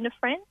transgender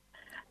friends.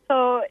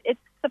 So it's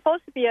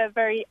supposed to be a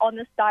very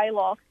honest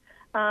dialogue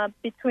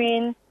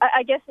between,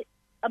 I guess,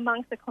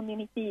 amongst the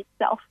community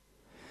itself.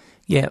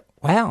 Yeah,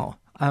 wow,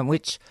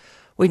 which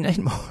we need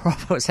more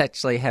of. I was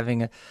actually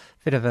having a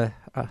bit of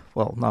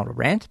well, not a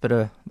rant, but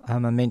a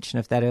mention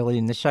of that earlier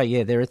in the show.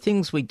 Yeah, there are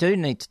things we do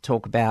need to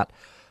talk about.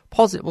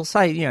 Positive, we'll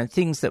say,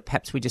 things that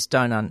perhaps we just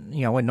don't,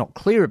 we're not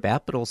clear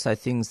about, but also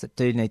things that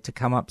do need to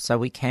come up so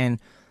we can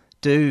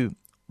do,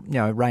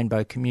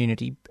 rainbow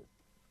community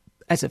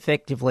as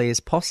effectively as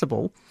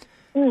possible.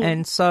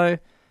 And so,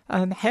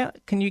 how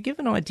can you give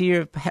an idea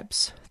of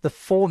perhaps the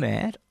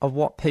format of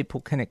what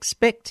people can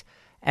expect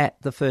at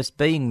the first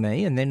Being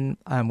Me, and then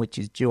which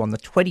is due on the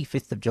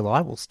 25th of July?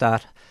 We'll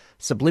start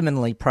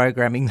subliminally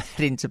programming that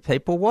into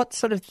people. What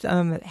sort of,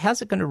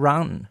 how's it going to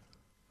run?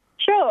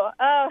 Sure.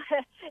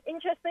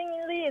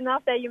 Interestingly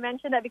enough that you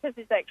mentioned that, because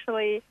it's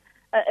actually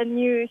a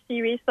new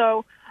series.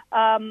 So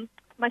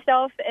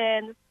myself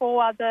and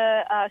 4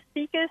 other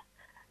speakers,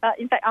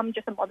 in fact, I'm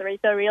just a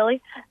moderator,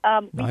 really.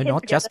 No,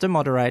 not just a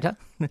moderator.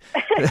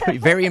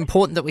 Very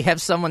important that we have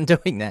someone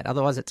doing that,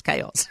 otherwise it's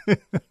chaos.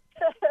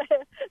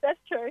 That's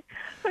true.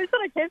 So we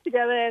sort of came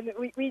together and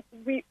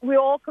we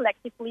all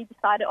collectively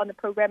decided on the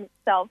program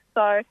itself.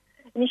 So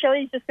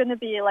initially it's just going to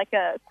be like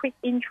a quick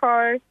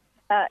intro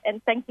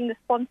and thanking the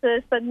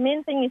sponsors. But the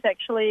main thing is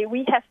actually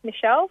we have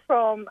Michelle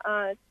from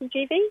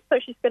TGV, so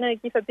she's going to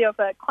give a bit of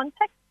a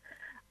context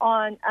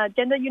on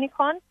Gender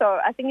Unicorn. So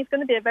I think it's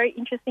going to be a very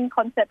interesting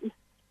concept if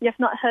you have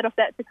not heard of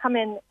that, to come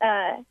and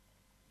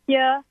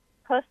hear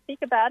her speak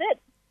about it.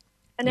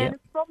 And then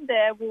from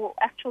there, we'll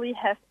actually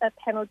have a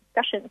panel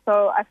discussion.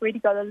 So I've already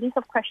got a list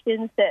of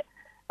questions that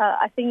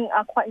I think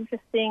are quite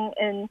interesting,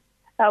 and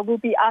we'll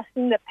be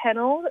asking the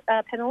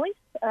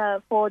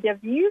panelists for their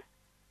views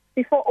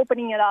before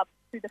opening it up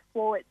to the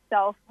floor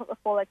itself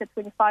for like a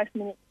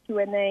 25-minute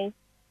Q&A.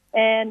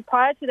 And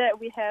prior to that,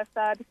 we have,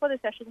 before the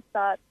session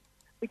starts,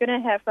 we're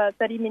going to have a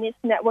 30 minutes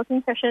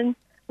networking session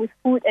with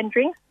food and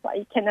drinks. Like,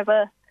 you can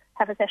never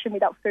have a session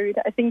without food.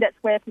 I think that's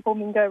where people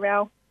mingle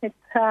around. It's,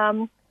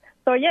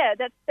 so yeah,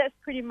 that's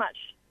pretty much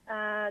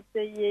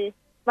the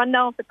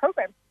rundown of the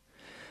program.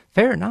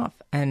 Fair enough.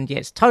 And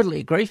yes, totally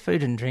agree.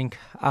 Food and drink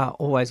are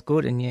always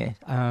good. And yeah,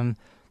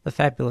 the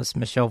fabulous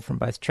Michelle from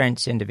both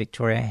Transgender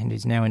Victoria and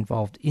who's now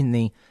involved in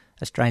the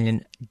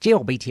Australian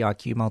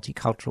GLBTIQ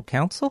Multicultural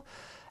Council.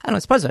 And I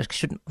suppose I've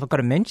got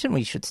to mention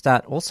we should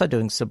start also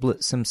doing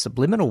some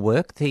subliminal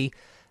work, the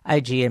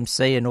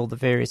AGMC and all the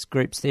various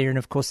groups there. And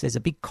of course, there's a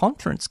big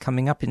conference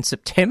coming up in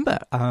September,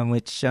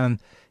 which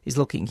is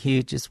looking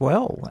huge as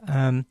well.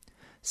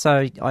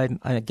 So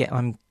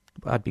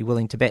I'd be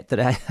willing to bet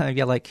that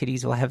Yellow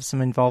Kitties will have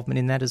some involvement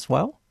in that as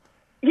well.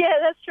 Yeah,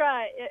 that's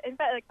right. In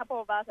fact, a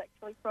couple of us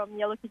actually from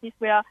Yellow Kitties,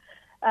 we are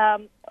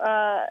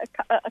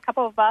a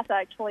couple of us are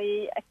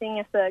actually acting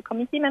as the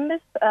committee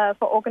members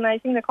for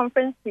organising the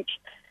conference, which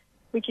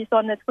is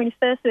on the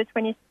 21st to the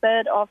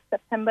 23rd of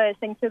September at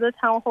St Kilda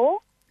Town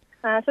Hall.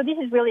 So this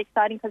is really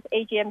exciting because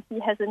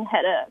AGMC hasn't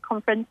had a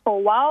conference for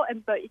a while,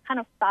 but it kind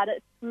of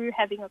started through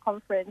having a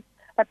conference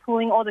by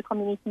pulling all the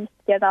communities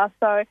together.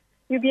 So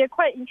it'll be a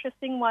quite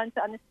interesting one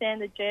to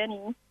understand the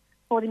journey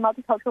for the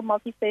multicultural,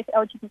 multi-faith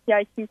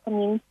LGBTIQ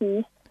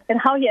community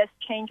and how it has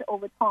changed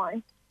over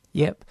time.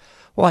 Yep.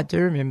 Well, I do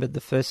remember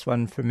the first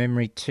one from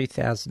memory,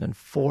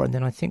 2004, and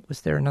then I think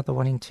was there another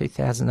one in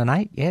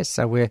 2008? Yes,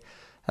 so we're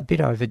a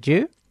bit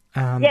overdue.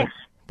 Yes.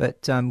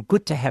 But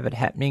good to have it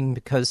happening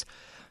because,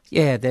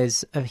 yeah,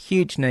 there's a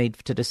huge need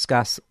to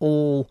discuss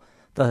all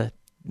the,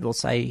 we'll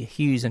say,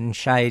 hues and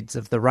shades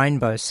of the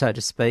rainbow, so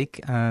to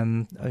speak,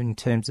 in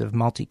terms of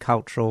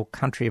multicultural,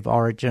 country of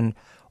origin,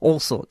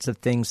 all sorts of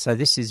things. So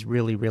this is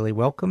really, really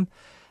welcome.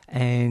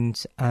 And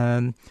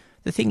the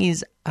thing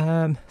is,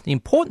 the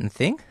important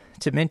thing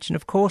to mention,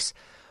 of course,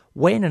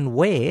 when and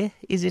where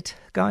is it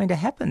going to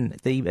happen,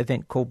 the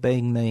event called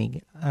Being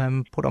Me,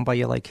 put on by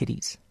Yellow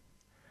Kitties?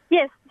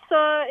 Yes,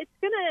 so it's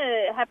going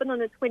to happen on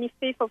the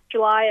 25th of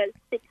July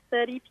at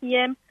 6:30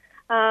 p.m.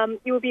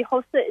 It will be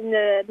hosted in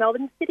the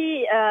Melbourne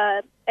City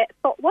at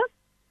Thoughtworth.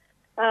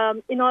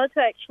 In order to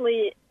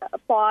actually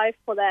apply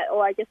for that,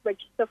 or I guess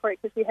register for it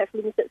because we have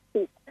limited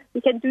seats,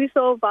 you can do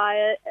so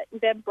via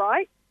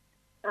Eventbrite.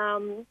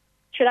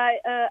 Should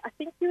I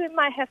think you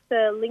might have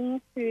the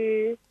link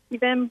to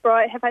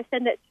Eventbrite. Have I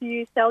sent that to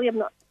you, Sally?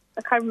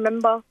 I can't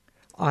remember.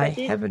 I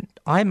haven't.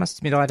 I must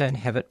admit I don't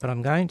have it, but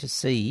I'm going to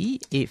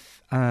see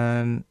if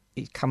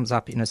it comes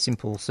up in a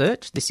simple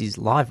search. This is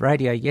live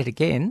radio yet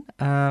again.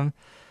 No,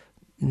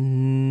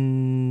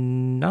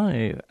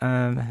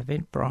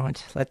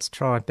 Eventbrite. Let's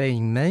try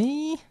Being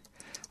Me.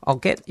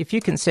 If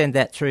you can send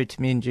that through to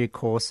me in due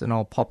course, and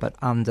I'll pop it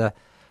under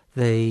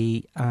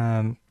the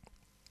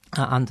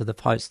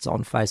posts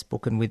on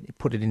Facebook and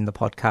put it in the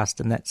podcast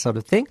and that sort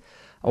of thing.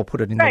 I'll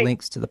put it in the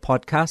links to the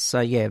podcast. So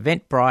yeah,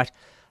 Eventbrite,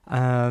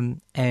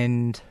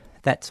 and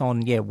that's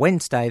on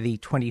Wednesday the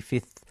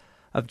 25th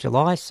of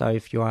July. So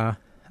if you are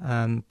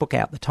book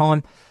out the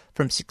time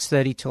from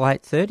 6:30 till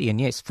 8:30,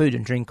 and yes, food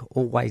and drink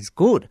always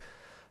good.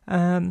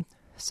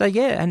 So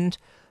yeah, and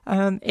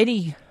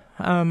any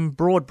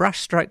broad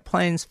brushstroke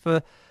plans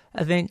for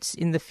events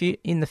in the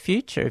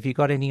future? Have you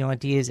got any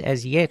ideas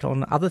as yet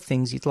on other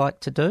things you'd like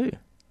to do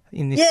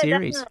in this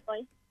series? Yeah,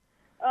 definitely.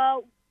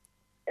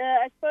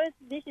 I suppose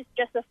this is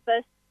just the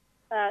first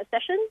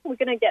session. We're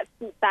going to get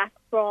feedback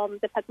from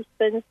the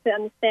participants to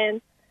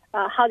understand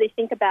how they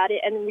think about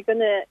it, and we're going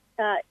to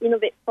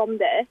innovate from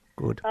there.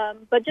 Good.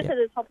 But just at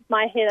the top of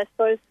my head, I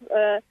suppose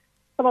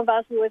some of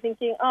us were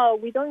thinking,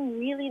 we don't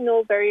really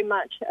know very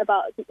much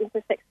about the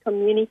intersex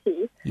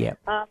community. Yeah.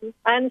 I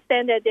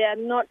understand that they are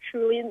not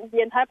truly,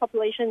 the entire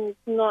population is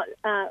not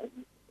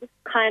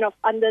kind of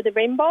under the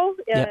rainbow.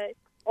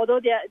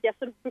 Although they're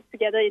sort of grouped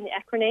together in the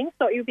acronym.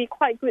 So it would be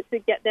quite good to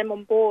get them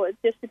on board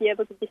just to be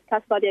able to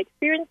discuss about their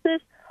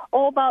experiences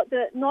or about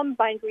the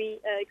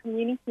non-binary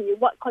community,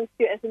 what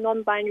constitutes as a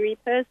non-binary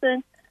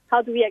person,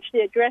 how do we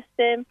actually address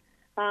them.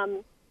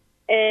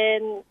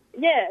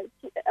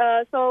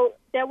 So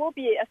there will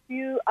be a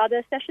few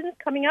other sessions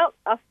coming out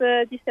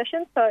after this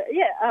session. So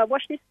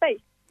watch this space.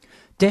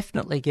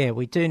 Definitely,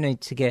 we do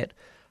need to get,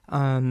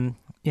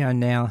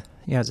 now,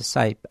 as I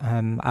say,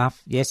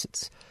 yes,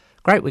 it's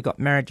great we got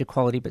marriage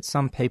equality, but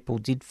some people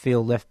did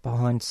feel left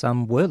behind,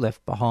 some were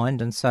left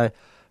behind, and so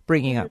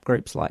bringing up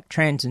groups like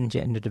trans and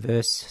gender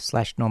diverse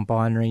 /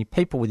 non-binary,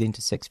 people with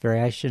intersex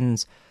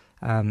variations,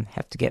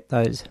 have to get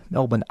those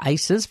Melbourne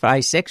ACEs for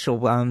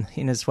asexual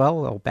in as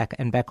well, or back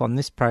on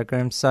this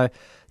program. So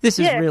this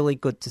is really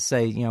good to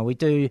see.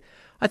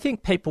 I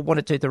think people want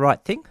to do the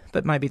right thing,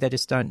 but maybe they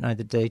just don't know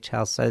the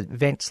details. So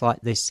events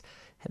like this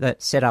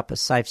that set up a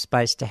safe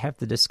space to have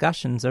the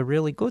discussions are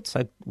really good.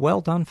 So well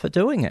done for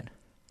doing it.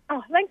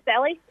 Oh, thanks,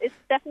 Sally. It's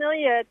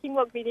definitely a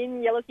teamwork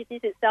within Yellow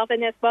Kitties itself,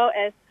 and as well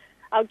as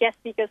our guest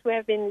speakers who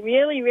have been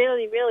really,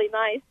 really, really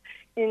nice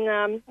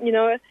in,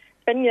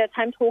 spending their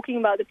time talking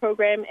about the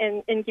program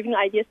and giving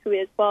ideas to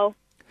it as well.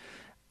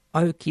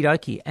 Okie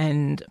dokie.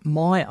 And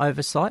my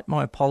oversight,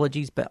 my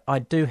apologies, but I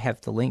do have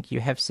the link. You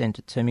have sent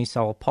it to me,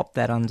 so I'll pop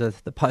that under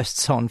the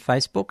posts on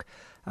Facebook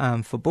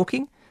for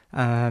booking.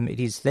 It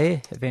is there,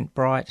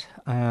 Eventbrite,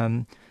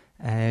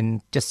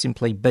 and just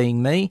simply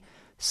Being Me.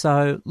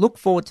 So look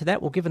forward to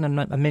that. We'll give it a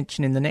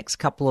mention in the next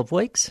couple of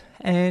weeks.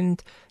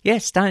 And, yeah,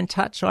 stay in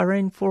touch,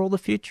 Irene, for all the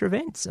future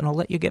events, and I'll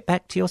let you get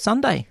back to your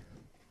Sunday.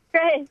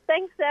 Great.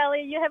 Thanks,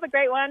 Sally. You have a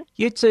great one.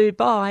 You too.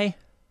 Bye.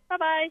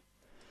 Bye-bye.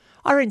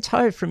 Irene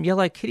Toe from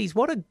Yellow Kitties.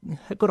 What a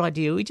good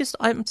idea.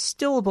 I'm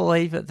still a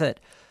believer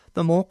that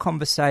the more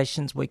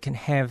conversations we can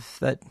have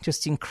that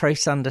just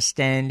increase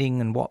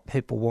understanding and what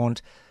people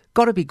want,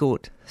 got to be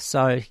good.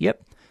 So,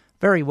 yep,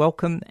 very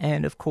welcome.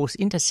 And, of course,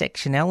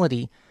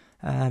 intersectionality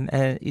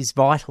is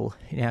vital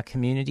in our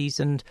communities.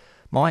 And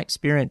my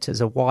experience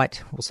as a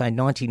white, we'll say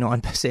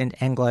 99%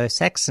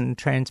 Anglo-Saxon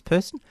trans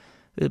person,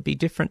 it would be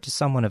different to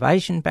someone of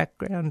Asian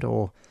background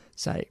or,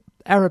 say,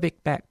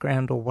 Arabic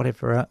background or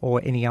whatever,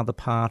 or any other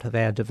part of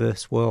our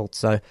diverse world.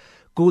 So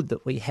good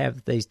that we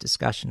have these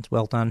discussions.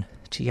 Well done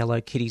to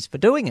Yellow Kitties for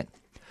doing it.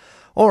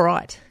 All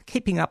right,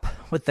 keeping up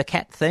with the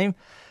cat theme.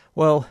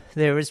 Well,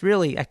 there is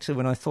really, actually,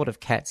 when I thought of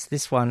cats,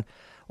 this one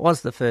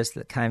was the first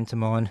that came to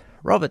mind.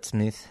 Robert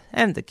Smith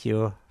and The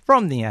Cure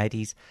from the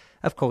 80s.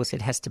 Of course,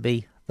 it has to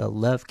be the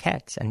Love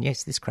Cats. And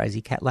yes, this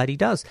crazy cat lady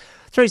does.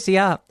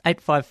 3CR,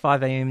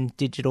 855 AM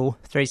digital,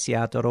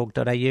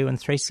 3cr.org.au and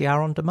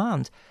 3CR on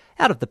demand.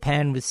 Out of the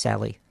Pan with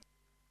Sally.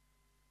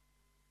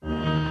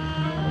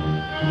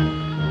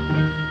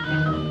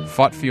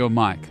 Fight for your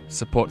mic.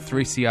 Support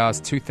 3CR's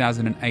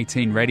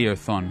 2018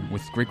 Radiothon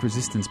with Greek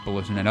Resistance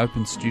Bulletin at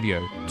Open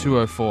Studio,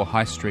 204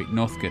 High Street,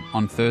 Northcote,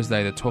 on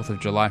Thursday the 12th of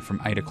July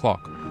from 8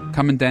 o'clock.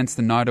 Come and dance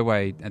the night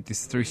away at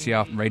this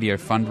 3CR radio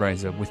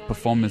fundraiser with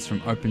performers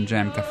from Open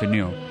Jam Cafe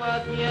Neo.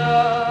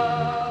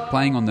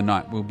 Playing on the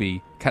night will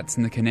be Cats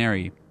and the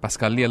Canary,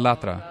 Paskalia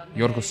Latra,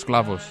 Yorgos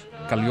Sklavos,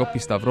 Kalliopi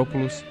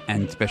Stavropoulos,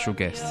 and special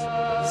guests.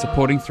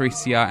 Supporting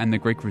 3CR and the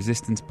Greek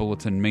Resistance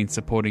Bulletin means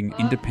supporting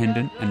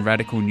independent and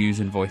radical news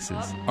and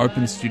voices.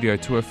 Open Studio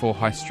 204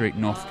 High Street,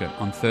 Northcote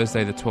on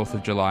Thursday the 12th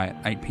of July at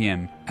 8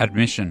 p.m.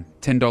 Admission,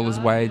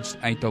 $10 waged,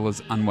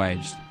 $8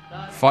 unwaged.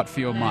 Fight for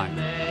your mic.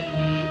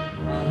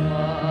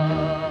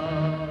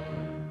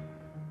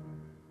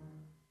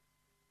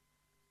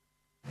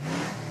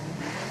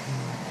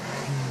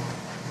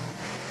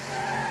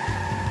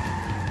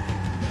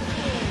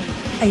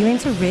 Are you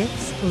into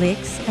riffs,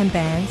 licks and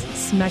bands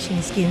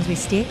smashing skins with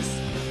sticks?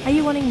 Are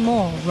you wanting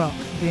more rock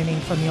booming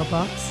from your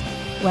box?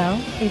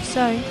 Well, if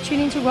so,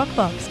 tune into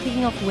Rockbox,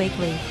 kicking off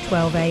weekly,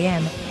 12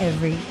 a.m.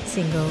 every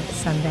single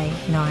Sunday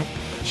night,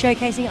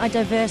 showcasing a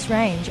diverse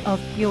range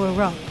of pure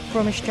rock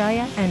from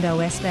Australia and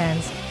OS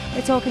bands.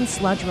 We're talking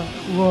sludge rock,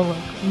 raw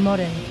rock,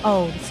 modern,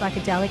 old,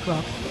 psychedelic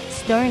rock,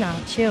 stoner,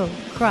 chill,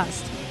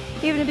 crust,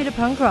 even a bit of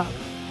punk rock,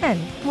 and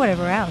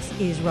whatever else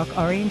is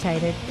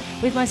rock-orientated.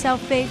 With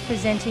myself, Faith,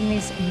 presenting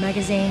this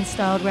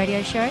magazine-styled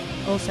radio show,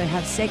 also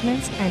have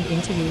segments and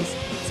interviews.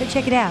 So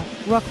check it out,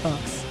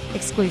 Rockbox,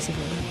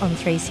 exclusively on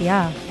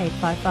 3CR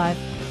 855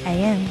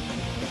 AM.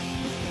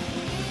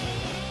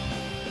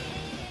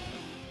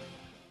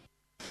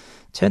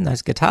 Turn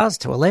those guitars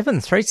to 11,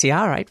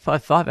 3CR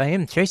 855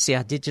 AM,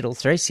 3CR Digital,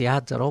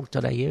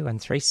 3cr.org.au and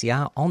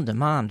 3CR On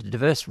Demand, a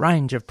diverse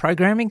range of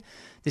programming.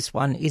 This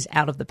one is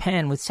Out of the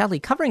Pan with Sally,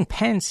 covering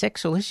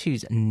pansexual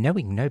issues,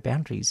 knowing no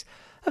boundaries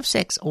of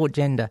sex or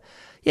gender.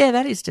 Yeah,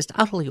 that is just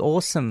utterly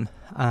awesome,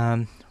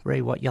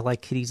 really what Yellow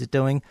Kitties are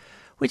doing.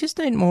 We just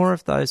need more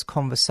of those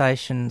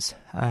conversations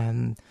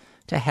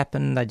to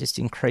happen. They just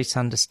increase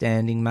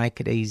understanding, make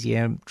it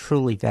easier,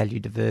 truly value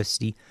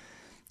diversity.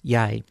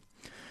 Yay.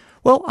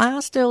 Well, I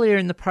asked earlier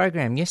in the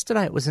program,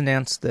 yesterday it was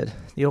announced that,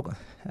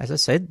 as I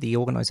said, the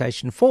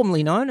organisation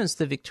formerly known as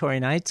the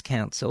Victorian AIDS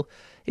Council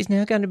is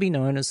now going to be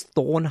known as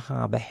Thorn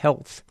Harbour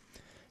Health.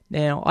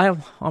 Now,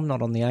 I'm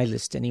not on the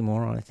A-list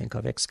anymore. I think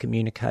I've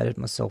excommunicated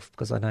myself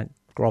because I don't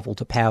grovel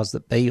to powers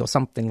that be or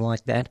something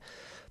like that.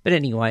 But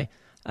anyway,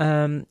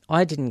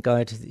 I didn't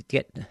go to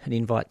get an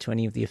invite to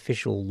any of the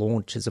official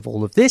launches of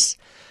all of this.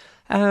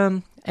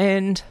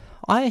 And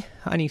I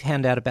only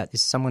found out about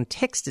this. Someone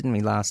texted me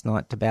last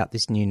night about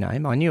this new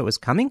name. I knew it was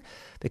coming,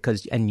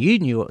 and you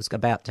knew it was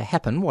about to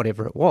happen,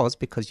 whatever it was,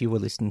 because you were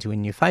listening to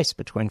In Your Face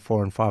between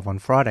 4 and 5 on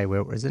Friday where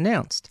it was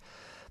announced.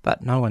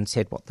 But no one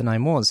said what the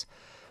name was.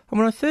 And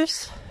when I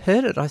first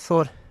heard it, I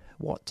thought,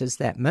 what does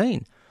that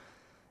mean?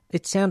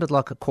 It sounded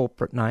like a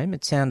corporate name.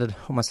 It sounded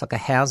almost like a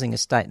housing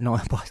estate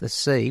by the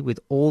sea, with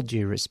all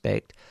due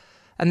respect.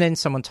 And then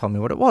someone told me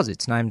what it was.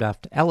 It's named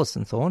after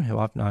Alison Thorne, who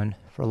I've known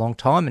for a long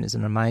time and is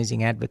an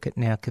amazing advocate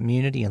in our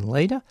community and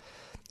leader,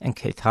 and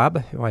Keith Harbour,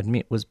 who I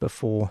admit was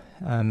before,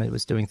 it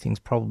was doing things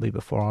probably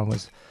before I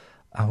was,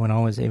 when I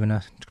was even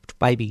a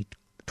baby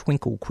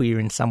twinkle queer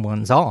in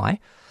someone's eye,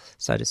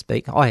 so to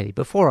speak,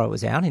 before I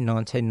was out in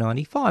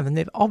 1995, and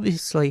they're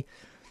obviously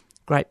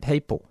great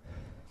people.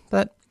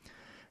 But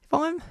if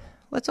I'm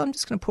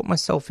just going to put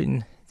myself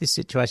in this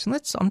situation.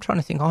 I'm trying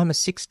to think, I'm a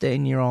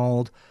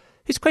 16-year-old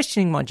who's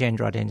questioning my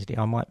gender identity.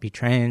 I might be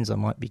trans, I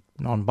might be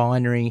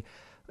non-binary.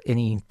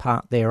 any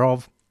part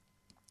thereof,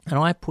 and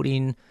I put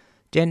in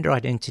gender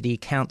identity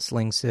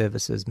counselling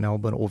services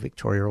Melbourne or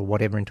Victoria or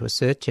whatever into a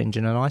search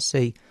engine, and I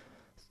see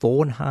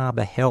Thorn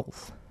Harbour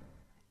Health.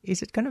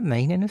 Is it going to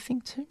mean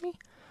anything to me?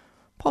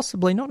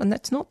 Possibly not, and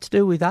that's not to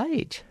do with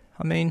age.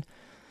 I mean,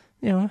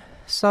 I'm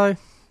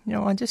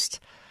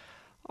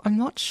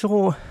not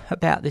sure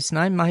about this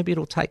name. Maybe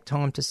it'll take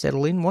time to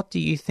settle in. What do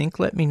you think?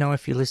 Let me know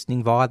if you're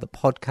listening via the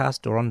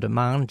podcast or on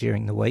demand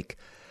during the week.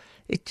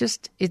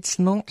 It's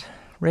not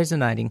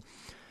resonating.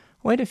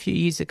 A few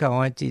years ago,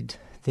 I did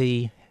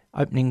the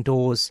Opening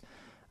Doors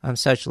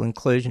social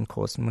inclusion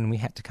course, and when we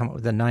had to come up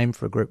with a name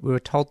for a group, we were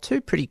told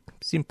two pretty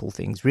simple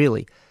things,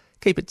 really.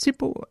 Keep it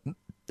simple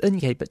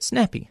and keep it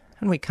snappy.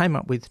 And we came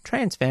up with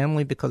trans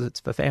family because it's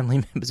for family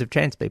members of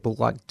trans people,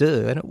 like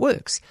duh, and it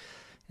works.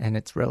 And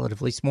it's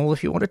relatively small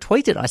if you want to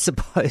tweet it, I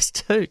suppose,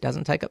 too. It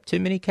doesn't take up too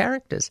many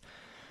characters.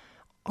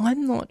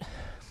 I'm not,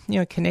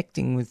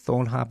 connecting with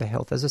Thorn Harbour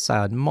Health. As I say,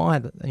 I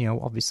admire,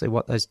 obviously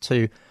what those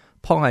two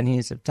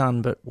pioneers have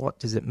done, but what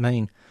does it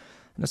mean?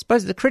 And I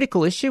suppose the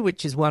critical issue,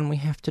 which is one we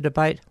have to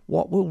debate,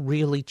 what will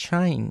really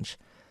change?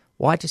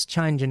 Why just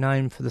change a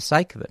name for the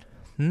sake of it?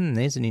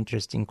 There's an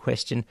interesting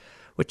question,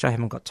 which I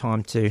haven't got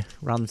time to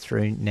run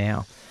through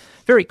now.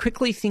 Very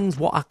quickly, things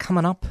what are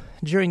coming up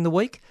during the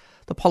week.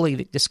 The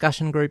Polyvic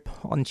discussion group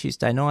on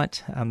Tuesday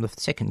night, the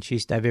second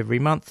Tuesday of every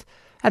month,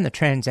 and the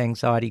Trans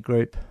Anxiety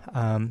group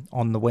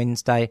on the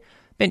Wednesday.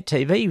 Bent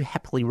TV,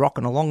 happily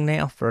rocking along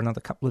now for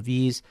another couple of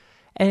years.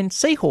 And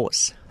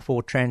Seahorse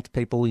for trans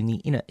people in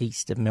the inner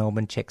east of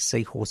Melbourne. Check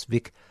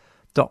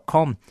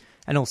seahorsevic.com.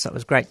 And also it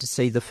was great to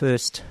see the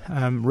first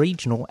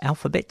regional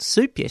alphabet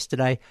soup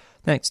yesterday,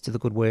 thanks to the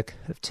good work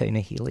of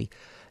Tina Healy.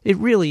 It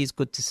really is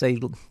good to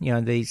see,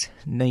 these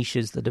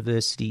niches, the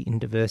diversity in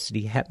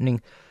diversity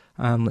happening.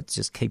 Let's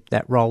just keep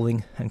that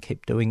rolling and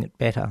keep doing it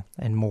better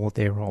and more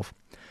thereof.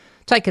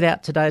 Take it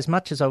out today as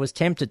much as I was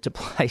tempted to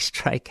play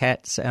Stray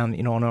Cats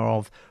in honour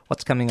of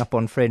what's coming up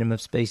on Freedom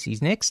of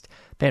Species next.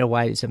 Better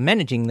ways of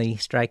managing the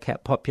stray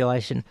cat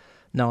population.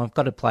 No, I've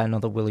got to play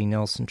another Willie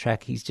Nelson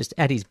track. He's just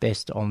at his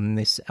best on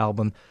this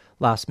album,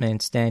 Last Man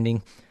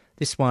Standing.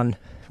 This one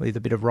with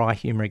a bit of wry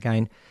humour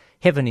again.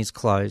 Heaven is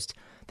Closed.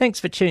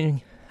 Thanks for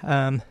tuning,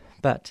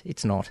 but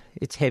it's not.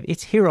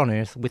 It's here on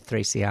Earth with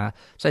 3CR,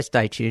 so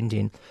stay tuned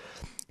in.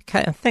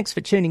 Okay, thanks for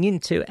tuning in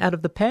to Out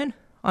of the Pan.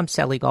 I'm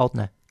Sally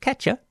Goldner.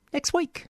 Catch ya next week.